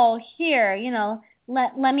 oh, here,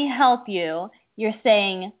 let me help you, you're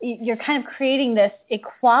saying, you're kind of creating this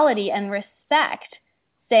equality and respect,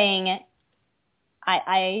 saying,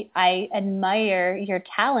 I admire your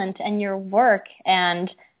talent and your work, and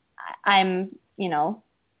I'm,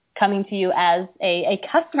 coming to you as a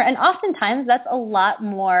customer. And oftentimes that's a lot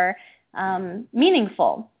more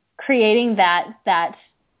meaningful, creating that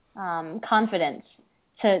confidence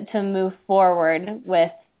to move forward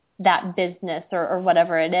with that business or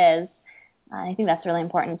whatever it is. I think that's really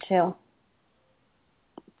important too.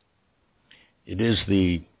 It is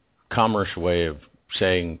the commerce way of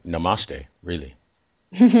saying namaste, really.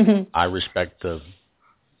 I respect the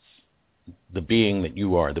being that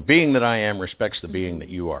you are. The being that I am respects the being that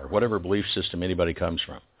you are. Whatever belief system anybody comes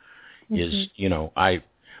from is,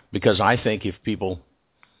 because I think if people,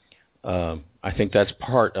 I think that's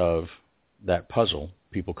part of that puzzle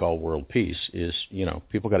people call world peace is,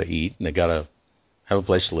 people got to eat and they got to have a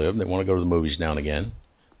place to live. They want to go to the movies now and again.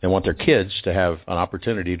 They want their kids to have an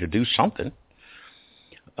opportunity to do something.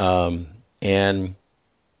 And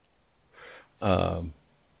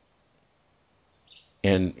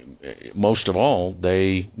most of all,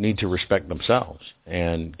 they need to respect themselves,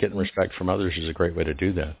 and getting respect from others is a great way to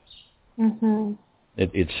do that. Mm-hmm.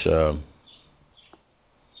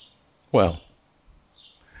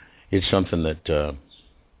 It's something that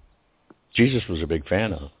Jesus was a big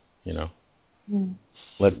fan of, Mm.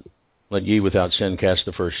 Let ye without sin cast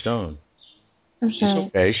the first stone. Mm-hmm. She's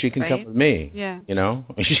okay. She can come with me. Yeah.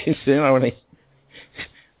 She's,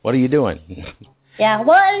 what are you doing? Yeah.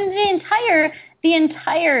 Well, and the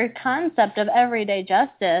entire concept of everyday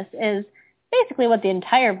justice is basically what the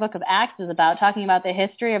entire book of Acts is about, talking about the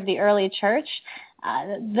history of the early church.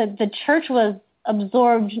 The church was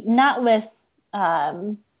absorbed not with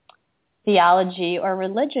theology or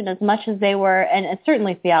religion as much as they were, and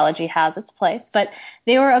certainly theology has its place, but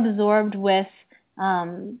they were absorbed with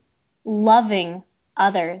loving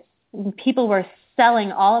others. People were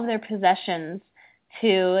selling all of their possessions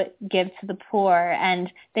to give to the poor,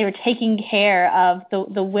 and they were taking care of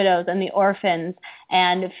the widows and the orphans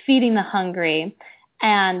and feeding the hungry.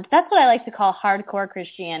 And that's what I like to call hardcore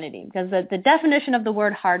Christianity, because the definition of the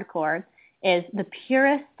word hardcore is the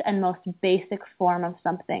purest and most basic form of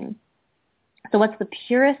something. So what's the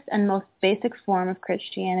purest and most basic form of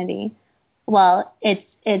Christianity? Well, it's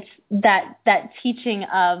that teaching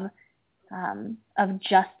of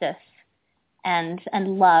justice and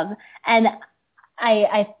love. And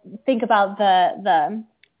I think about the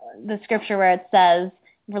scripture where it says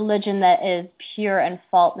religion that is pure and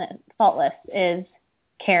faultless is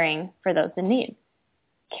caring for those in need,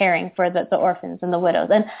 caring for the orphans and the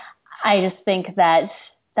widows. And I just think that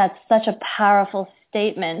that's such a powerful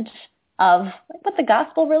statement of what the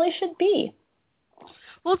gospel really should be.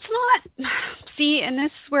 Well, it's not, see, and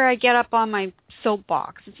this is where I get up on my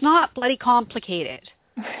soapbox. It's not bloody complicated.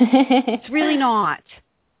 It's really not.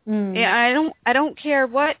 I don't care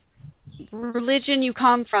what religion you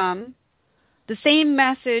come from. The same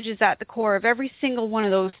message is at the core of every single one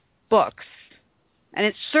of those books. And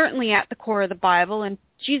it's certainly at the core of the Bible. And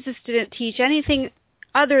Jesus didn't teach anything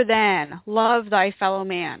other than love thy fellow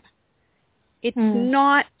man. It's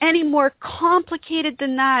not any more complicated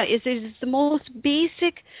than that. It is the most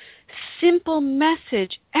basic, simple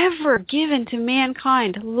message ever given to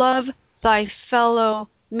mankind. Love thy fellow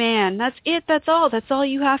man. That's it. That's all. That's all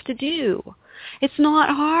you have to do. It's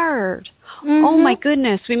not hard. Mm-hmm. Oh my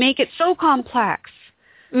goodness, we make it so complex.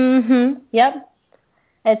 Yep.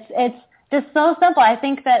 It's just so simple. I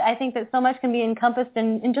think that so much can be encompassed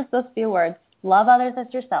in just those few words. Love others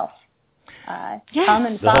as yourself. Come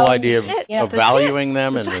and the whole idea of valuing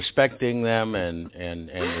them and respecting them and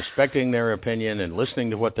respecting their opinion and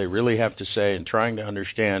listening to what they really have to say and trying to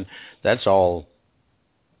understand, those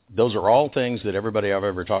are all things that everybody I've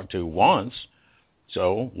ever talked to wants.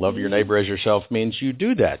 So love your neighbor as yourself means you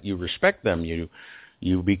do that. You respect them. You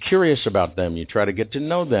be curious about them. You try to get to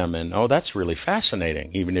know them. And, that's really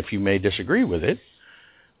fascinating, even if you may disagree with it.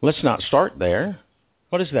 Let's not start there.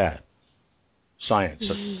 What is that? Science,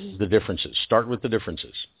 the differences. Start with the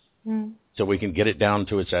differences so we can get it down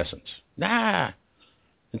to its essence.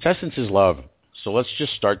 Its essence is love. So let's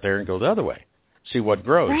just start there and go the other way. See what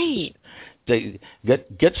grows. Right.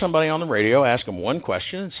 Get somebody on the radio, ask them one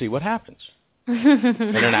question, and see what happens.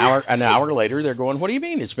 And an hour later, they're going, what do you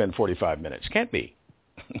mean it's been 45 minutes? Can't be.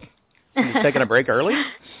 You're taking a break early?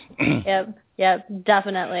 Yep,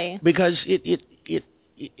 definitely. Because it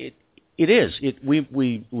is.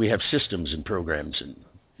 We have systems and programs, and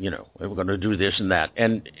we're going to do this and that,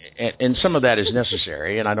 and some of that is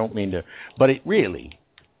necessary. And I don't mean to, but it really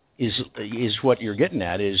is what you're getting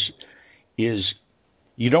at is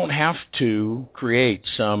you don't have to create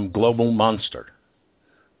some global monster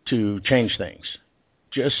to change things.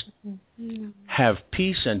 Just have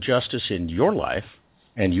peace and justice in your life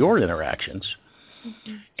and your interactions,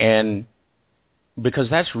 and because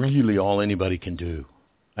that's really all anybody can do.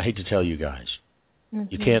 I hate to tell you guys,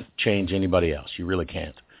 you can't change anybody else. You really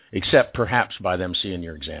can't, except perhaps by them seeing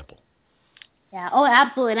your example. Yeah. Oh,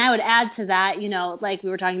 absolutely. And I would add to that, like we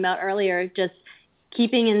were talking about earlier, just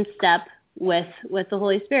keeping in step with the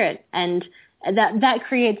Holy Spirit, and that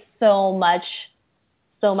creates so much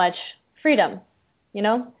freedom.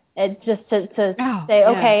 It's just to say,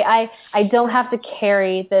 okay, I don't have to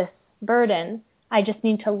carry this burden. I just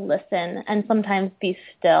need to listen and sometimes be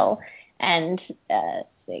still, and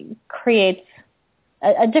it creates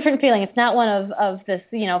a different feeling. It's not one of this,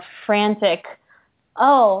 frantic,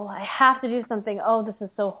 oh, I have to do something. Oh, this is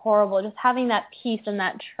so horrible. Just having that peace and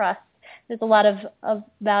that trust. There's a lot of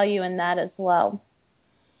value in that as well.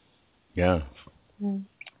 Yeah. Mm.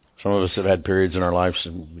 Some of us have had periods in our lives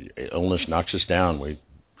and illness knocks us down.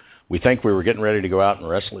 We think we were getting ready to go out and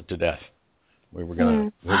wrestle it to death. We're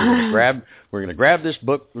going to grab this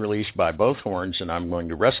book released by both horns, and I'm going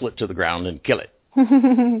to wrestle it to the ground and kill it.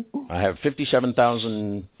 I have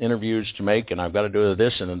 57,000 interviews to make, and I've got to do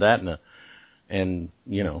this and that, and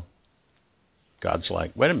God's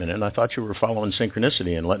like, wait a minute, I thought you were following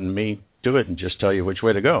synchronicity and letting me do it and just tell you which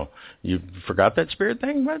way to go. You forgot that spirit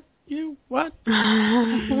thing? What? It's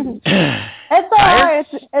all right.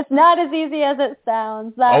 It's not as easy as it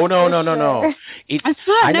sounds. No. It's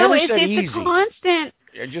not. No, it's easy. a constant.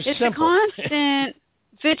 Just it's simple. a constant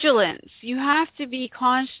vigilance. You have to be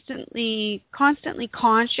constantly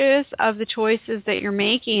conscious of the choices that you're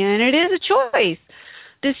making, and it is a choice.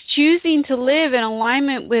 This choosing to live in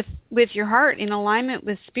alignment with your heart, in alignment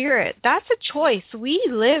with spirit, that's a choice. We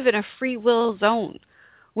live in a free will zone.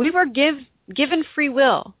 We were given free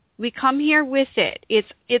will. We come here with it.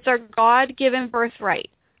 It's our God-given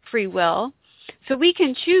birthright, free will. So we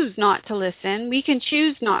can choose not to listen. We can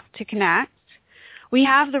choose not to connect. We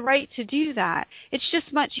have the right to do that. It's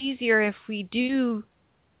just much easier if we do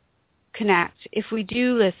connect, if we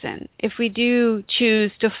do listen, if we do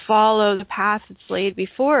choose to follow the path that's laid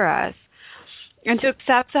before us and to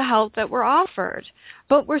accept the help that we're offered.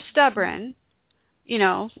 But we're stubborn,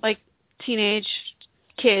 like teenage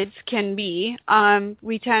kids can be.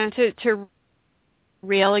 We tend to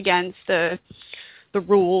rail against the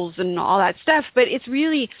rules and all that stuff, but it's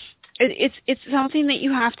really it's something that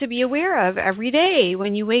you have to be aware of every day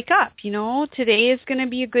when you wake up. Today is going to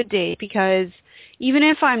be a good day, because even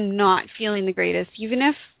if I'm not feeling the greatest, even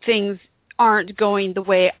if things aren't going the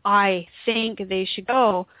way I think they should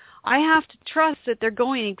go, I have to trust that they're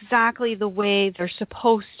going exactly the way they're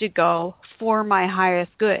supposed to go for my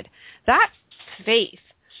highest good. That's faith.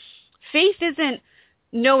 Faith isn't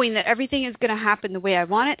knowing that everything is going to happen the way I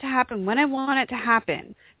want it to happen, when I want it to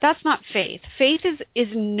happen. That's not faith. Faith is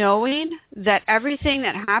knowing that everything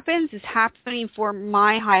that happens is happening for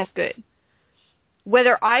my highest good.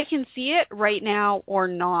 Whether I can see it right now or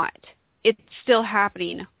not, it's still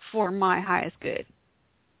happening for my highest good.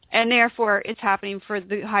 And therefore, it's happening for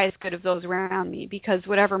the highest good of those around me, because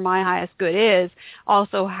whatever my highest good is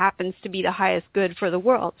also happens to be the highest good for the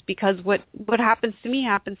world, because what happens to me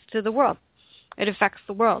happens to the world. It affects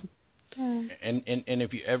the world. And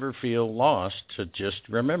if you ever feel lost, to just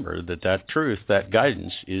remember that truth, that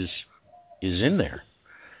guidance is in there.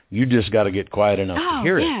 You just got to get quiet enough to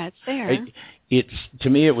hear it. Yeah, it's there. It's to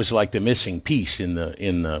me, it was like the missing piece in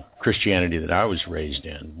the Christianity that I was raised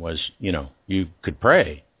in. Was you could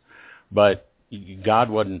pray, but God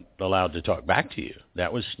wasn't allowed to talk back to you.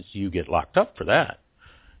 That was, you get locked up for that.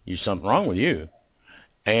 There's something wrong with you,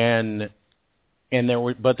 and there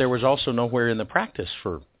was also nowhere in the practice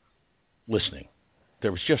for listening.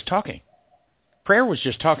 There was just talking. Prayer was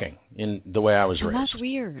just talking in the way I was raised. That's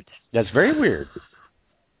weird. That's very weird.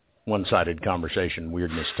 One-sided conversation,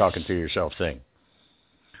 weirdness, talking to yourself thing.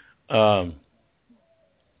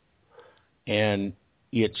 And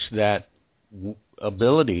it's that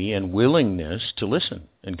ability and willingness to listen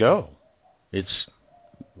and go. It's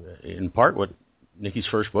in part what Nikki's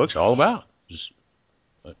first book's all about.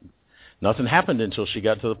 Nothing happened until she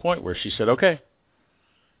got to the point where she said, okay,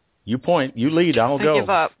 you point, you lead, I'll go. I give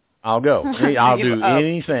up. I'll go. I'll do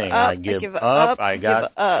anything. I give up.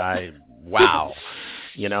 Wow.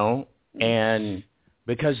 And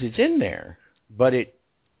because it's in there, but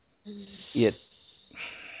you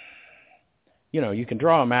can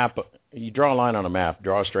draw a map, you draw a line on a map,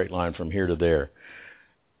 draw a straight line from here to there,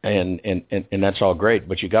 and that's all great,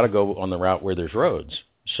 but you got to go on the route where there's roads.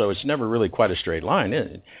 So it's never really quite a straight line,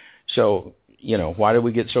 is it? So, why do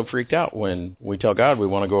we get so freaked out when we tell God we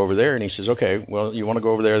want to go over there, and he says, okay, well, you want to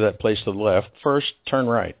go over there, that place to the left, first turn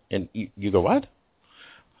right. And you go, what?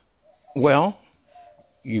 Well,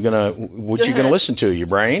 what you going to listen to, your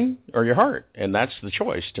brain or your heart? And that's the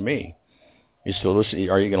choice to me, is to listen.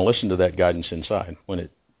 Are you going to listen to that guidance inside when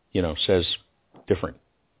it, says different?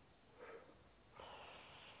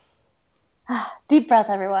 Deep breath,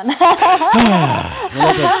 everyone. We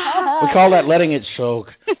call that letting it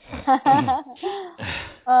soak.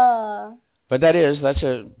 But that's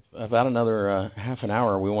about another half an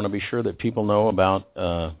hour. We want to be sure that people know about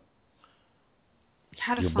your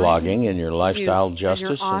blogging and your lifestyle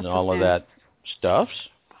justice and all of that stuff.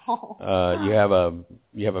 You have a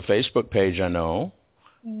Facebook page, I know.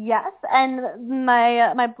 Yes, and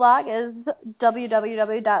my blog is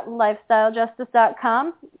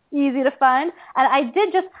www.lifestylejustice.com. Easy to find. And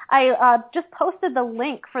I just posted the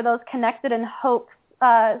link for those Connected in Hope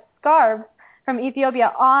scarves from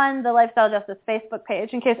Ethiopia on the Lifestyle Justice Facebook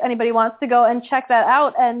page in case anybody wants to go and check that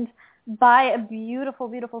out and buy a beautiful,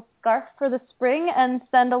 beautiful scarf for the spring and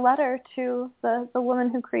send a letter to the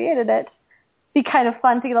woman who created it. Be kind of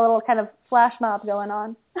fun to get a little kind of flash mob going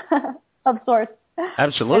on of sorts.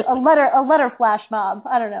 Absolutely. A letter flash mob.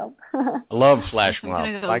 I don't know. I love flash mob.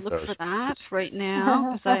 I'm going to like look those. for that right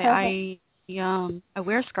now because I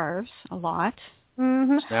wear scarves a lot.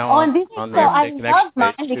 Mm-hmm. Now and these on so I the love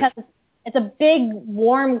mine page, because it's a big,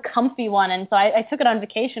 warm, comfy one, and so I took it on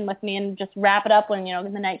vacation with me and just wrap it up when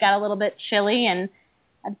the night got a little bit chilly, and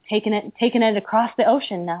I've taken it across the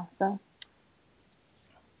ocean now. So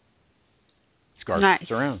scarves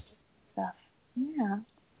nice. Around. Stuff. Yeah.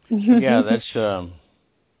 Yeah, that's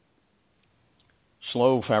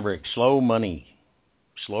slow fabric, slow money,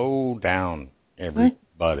 slow down,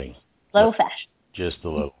 everybody. Slow fashion. Just a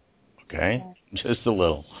little, okay? Yeah. Just a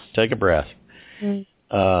little. Take a breath.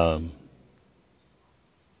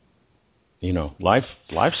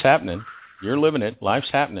 Life's happening. You're living it. Life's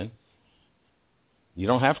happening. You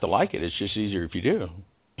don't have to like it. It's just easier if you do.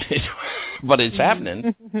 But it's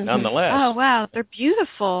happening nonetheless. Oh, wow. They're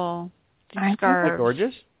beautiful. Aren't they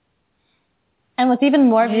gorgeous? And what's even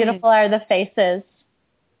more beautiful are the faces.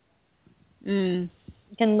 You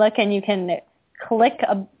can look and you can click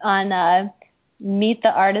on Meet the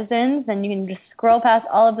Artisans, and you can just scroll past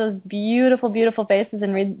all of those beautiful, beautiful faces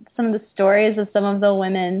and read some of the stories of some of the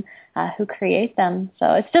women who create them.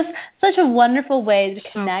 So it's just such a wonderful way to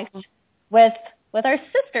connect with our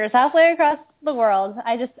sisters halfway across the world.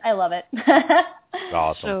 I love it.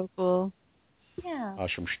 Awesome. So cool. Yeah.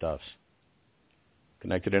 Awesome stuff.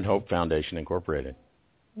 Connected in Hope Foundation Incorporated.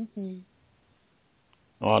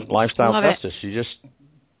 On Lifestyle Justice, you just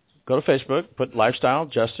go to Facebook, put Lifestyle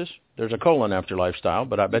Justice. There's a colon after Lifestyle,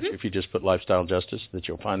 but I bet you if you just put Lifestyle Justice that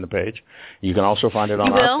you'll find the page. You can also find it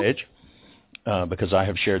on our page because I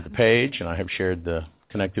have shared the page and I have shared the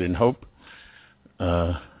Connected in Hope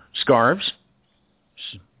scarves.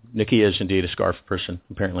 Nikki is indeed a scarf person,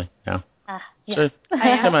 apparently, now. Yes. So it's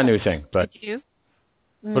my new thing, but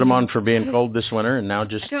put them on for being cold this winter, and now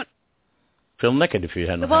just feel naked if you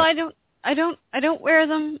hadn't. Well, I don't wear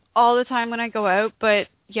them all the time when I go out, but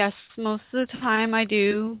yes, most of the time I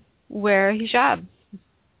do wear a hijab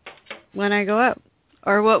when I go out,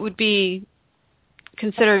 or what would be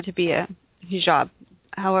considered to be a hijab.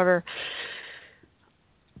 However,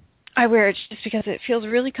 I wear it just because it feels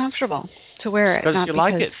really comfortable to wear it, not you because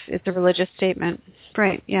like it. It's a religious statement.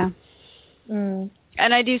 Right, yeah. And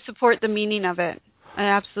I do support the meaning of it. I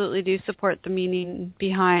absolutely do support the meaning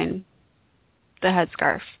behind the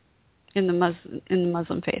headscarf in the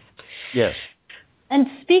Muslim faith. Yes. And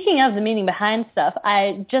speaking of the meaning behind stuff,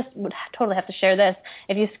 I just would totally have to share this.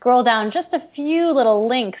 If you scroll down just a few little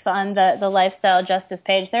links on the Lifestyle Justice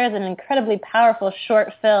page, there is an incredibly powerful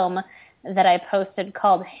short film that I posted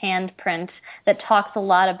called Handprint that talks a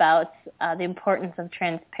lot about the importance of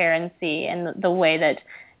transparency and the way that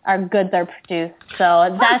our goods are produced.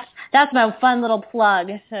 So that's my fun little plug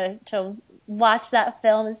to watch that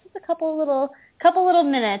film. It's just a couple little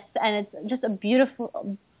minutes, and it's just a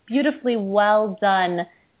beautifully well done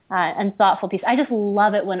and thoughtful piece. I just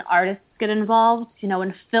love it when artists get involved.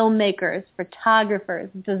 When filmmakers, photographers,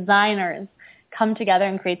 designers come together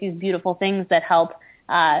and create these beautiful things that help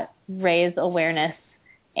raise awareness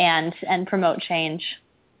and promote change.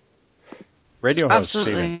 Radio host,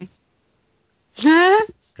 Absolutely.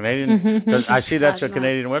 Canadian. I see that's a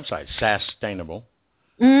Canadian website. Sustainable.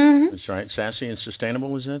 That's right. Sassy and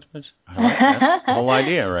sustainable, is that? I like that. The whole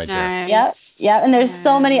idea right there. Yep. And there's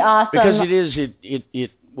so many awesome. Because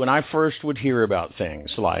it when I first would hear about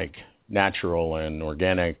things like natural and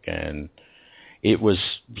organic, and it was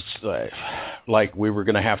like we were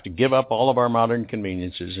going to have to give up all of our modern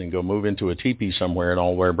conveniences and go move into a teepee somewhere and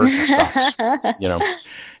all wear Birkenstocks,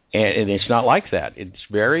 And it's not like that. It's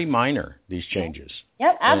very minor, these changes.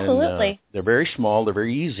 Yep, absolutely. And, they're very small. They're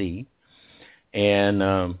very easy.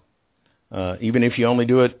 And even if you only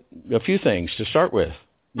do it a few things to start with,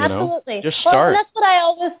 absolutely. Just start. Well, and that's what I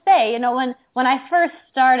always say. When I first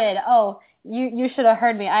started, you should have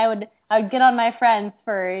heard me. I I would get on my friends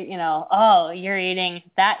for, oh, you're eating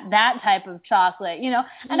that type of chocolate,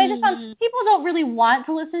 and I just found people don't really want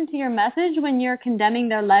to listen to your message when you're condemning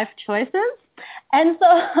their life choices. And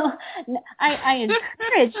so I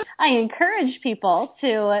encourage people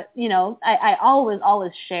to, I always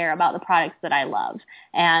share about the products that I love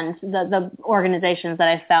and the organizations that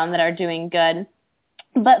I've found that are doing good.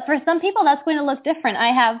 But for some people, that's going to look different. I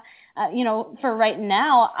have, for right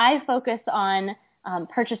now, I focus on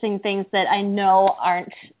purchasing things that I know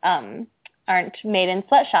aren't made in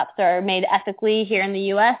sweatshops or made ethically here in the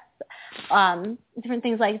U.S., different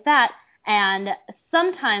things like that. And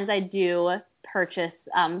sometimes I do purchase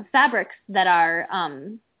fabrics that are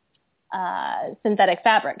synthetic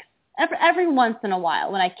fabrics every once in a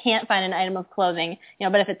while when I can't find an item of clothing,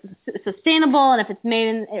 but if it's sustainable and if it's made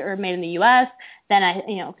in the U.S., then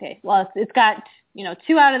it's got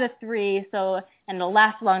 2 out of the 3, so, and it'll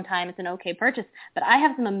last a long time. It's an okay purchase. But I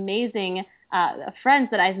have some amazing friends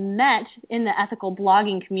that I've met in the ethical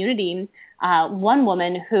blogging community. One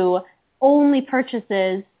woman who only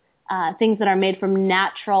purchases things that are made from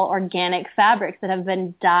natural organic fabrics that have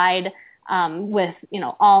been dyed with,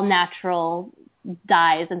 all natural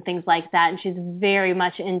dyes and things like that. And she's very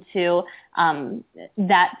much into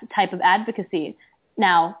that type of advocacy.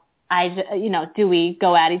 Now, do we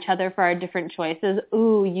go at each other for our different choices?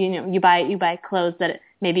 Ooh, you buy clothes that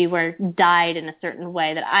maybe were dyed in a certain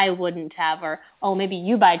way that I wouldn't have, or, oh, maybe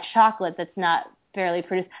you buy chocolate that's not fairly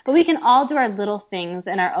produced. But we can all do our little things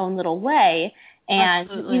in our own little way. And,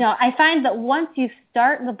 Absolutely. I find that once you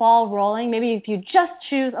start the ball rolling, maybe if you just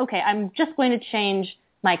choose, okay, I'm just going to change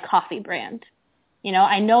my coffee brand.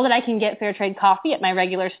 I know that I can get fair trade coffee at my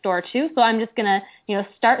regular store too, so I'm just going to,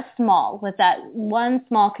 start small with that one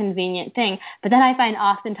small convenient thing. But then I find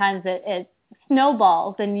oftentimes that it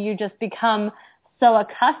snowballs and you just become so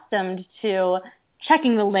accustomed to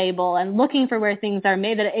checking the label and looking for where things are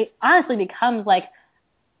made that it honestly becomes like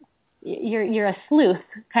you're a sleuth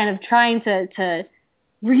kind of trying to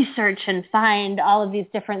research and find all of these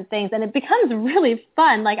different things, and it becomes really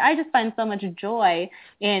fun. Like, I just find so much joy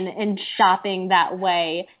in shopping that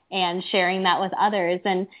way and sharing that with others.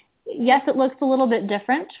 And yes, it looks a little bit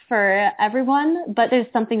different for everyone, but there's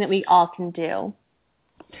something that we all can do.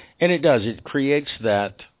 And it does. It creates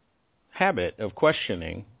that habit of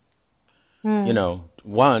questioning.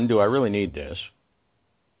 One, do I really need this?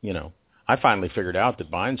 I finally figured out that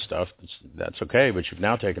buying stuff, that's okay, but you've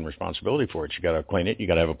now taken responsibility for it. You got to clean it. You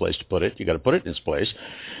got to have a place to put it. You got to put it in its place.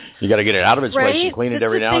 You got to get it out of its place and clean it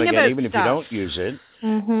every now and again, even if you don't use it.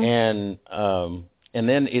 Mm-hmm. And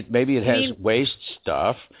then maybe it has waste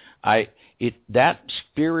stuff. That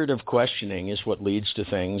spirit of questioning is what leads to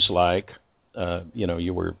things like,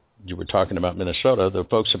 you were talking about Minnesota. The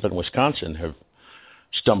folks up in Wisconsin have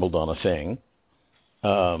stumbled on a thing.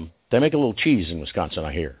 They make a little cheese in Wisconsin,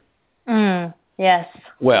 I hear. Yes.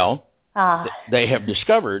 Well, they have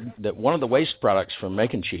discovered that one of the waste products from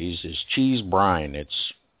making cheese is cheese brine.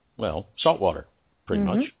 It's, salt water, pretty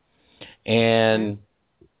much. And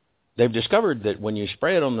they've discovered that when you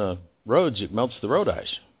spray it on the roads, it melts the road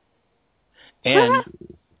ice. And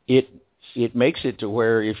it makes it to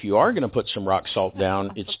where if you are going to put some rock salt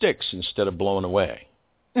down, it sticks instead of blowing away.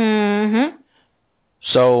 Mm-hmm.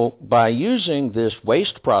 So by using this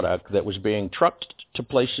waste product that was being trucked to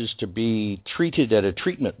places to be treated at a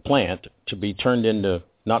treatment plant to be turned into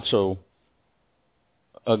not so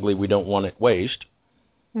ugly, we don't want it waste,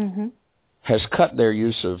 has cut their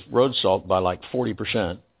use of road salt by like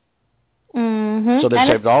 40%. So they've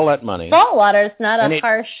saved all that money. Salt water is not a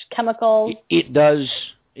harsh chemical. It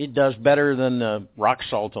does better than the rock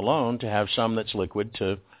salt alone to have some that's liquid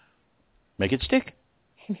to make it stick.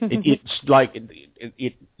 It's like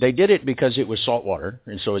they did it because it was salt water,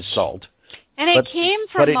 and so it's salt. And it came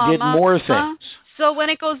from Mama. But it did more things. So when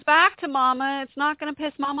it goes back to Mama, it's not going to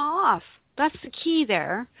piss Mama off. That's the key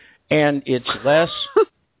there. And it's less,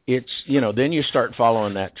 then you start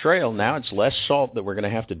following that trail. Now it's less salt that we're going to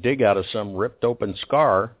have to dig out of some ripped open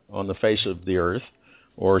scar on the face of the earth,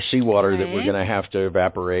 or seawater that we're going to have to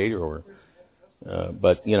evaporate, or...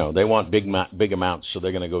 but, they want big amounts, so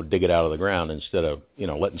they're going to go dig it out of the ground instead of,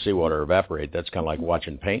 letting seawater evaporate. That's kind of like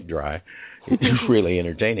watching paint dry. It's really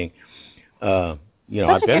entertaining. I've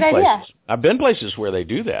been places where they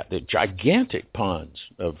do that. They're gigantic ponds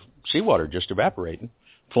of seawater just evaporating.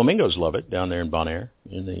 Flamingos love it down there in Bonaire.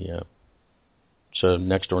 It's a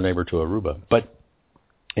next-door neighbor to Aruba. But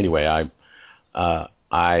anyway,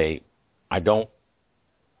 I don't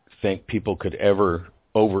think people could ever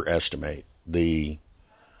overestimate the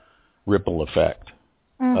ripple effect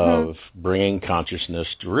of bringing consciousness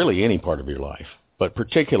to really any part of your life, but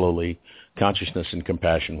particularly consciousness and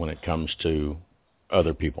compassion when it comes to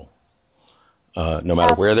other people. No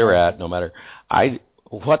matter where they're at, no matter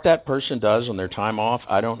what that person does on their time off,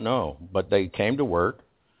 I don't know. But they came to work.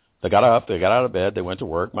 They got up. They got out of bed. They went to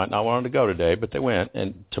work. Might not want to go today, but they went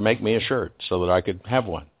and to make me a shirt so that I could have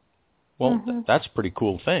one. Well, that's a pretty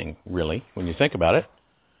cool thing, really, when you think about it.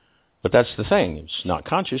 But that's the thing. It's not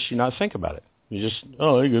conscious. You not think about it. You just,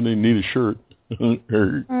 oh, you're going to need a shirt.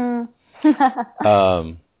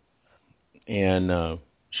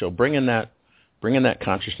 So bringing that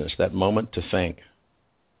consciousness, that moment to think.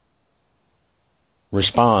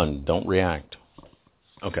 Respond, don't react.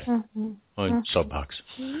 Okay. Soapbox.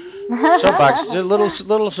 Soapbox. A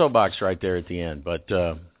little soapbox right there at the end. But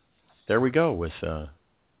there we go with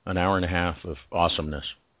an hour and a half of awesomeness.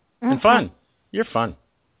 And fun. You're fun.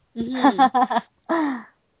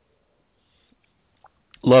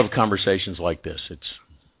 Love conversations like this.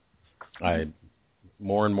 I'm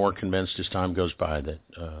more and more convinced as time goes by that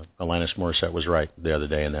Alanis Morissette was right the other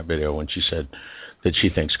day in that video when she said that she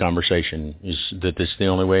thinks conversation is that this is the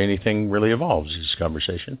only way anything really evolves is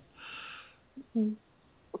conversation.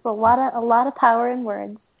 It's a lot of power in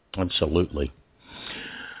words. Absolutely.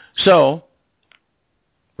 So,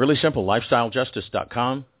 really simple,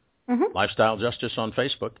 lifestylejustice.com, Lifestyle Justice on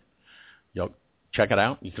Facebook. You'll check it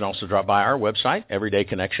out. You can also drop by our website,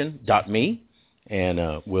 everydayconnection.me,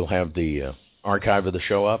 and we'll have the archive of the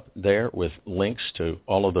show up there with links to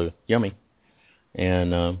all of the yummy.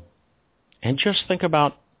 And just think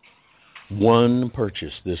about one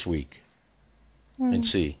purchase this week and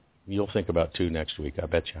see. You'll think about 2 next week, I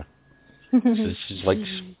bet you. It's just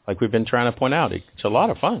like we've been trying to point out. It's a lot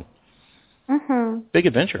of fun. Big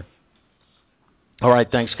adventure. All right,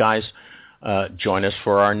 thanks, guys. Join us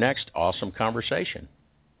for our next awesome conversation.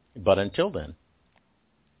 But until then.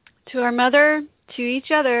 To our mother, to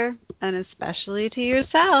each other, and especially to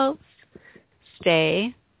yourselves,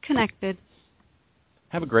 stay connected.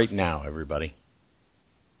 Have a great now, everybody.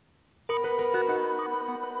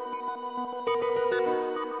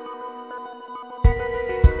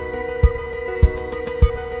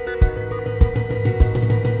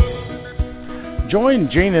 Join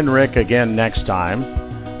Gene and Rick again next time.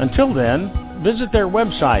 Until then, visit their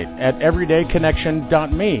website at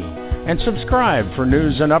everydayconnection.me and subscribe for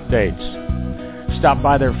news and updates. Stop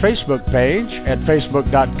by their Facebook page at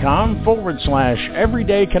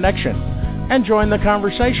facebook.com/everydayconnection and join the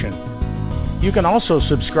conversation. You can also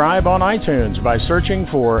subscribe on iTunes by searching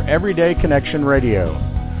for Everyday Connection Radio.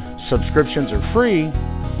 Subscriptions are free,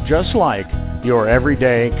 just like your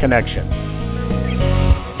Everyday Connection.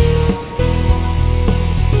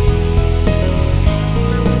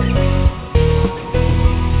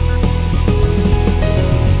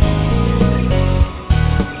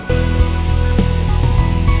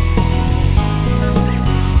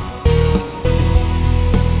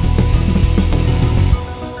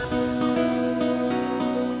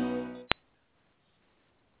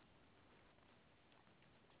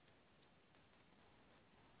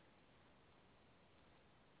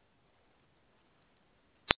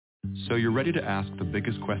 So you're ready to ask the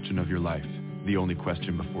biggest question of your life, the only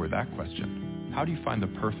question before that question. How do you find the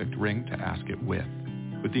perfect ring to ask it with?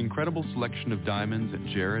 With the incredible selection of diamonds at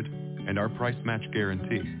Jared and our price match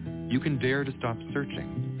guarantee, you can dare to stop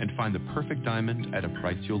searching and find the perfect diamond at a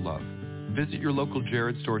price you'll love. Visit your local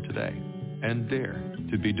Jared store today and dare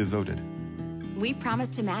to be devoted. We promise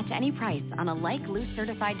to match any price on a like loose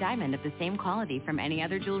certified diamond of the same quality from any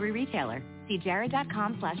other jewelry retailer. See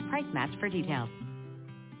jared.com/price match for details.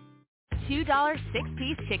 $2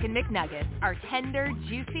 6-piece Chicken McNuggets are tender,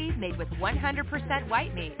 juicy, made with 100%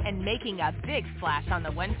 white meat, and making a big splash on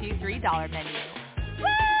the $1, $2, $3 menu. Woo!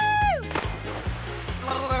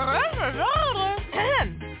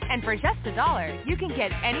 And for just $1, you can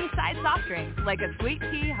get any size soft drink, like a sweet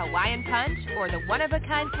tea, Hawaiian punch, or the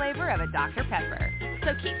one-of-a-kind flavor of a Dr. Pepper.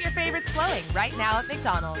 So keep your favorites flowing right now at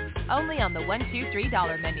McDonald's, only on the $1, $2,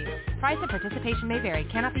 $3 menu. Price and participation may vary.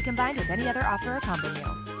 Cannot be combined with any other offer or combo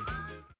meal.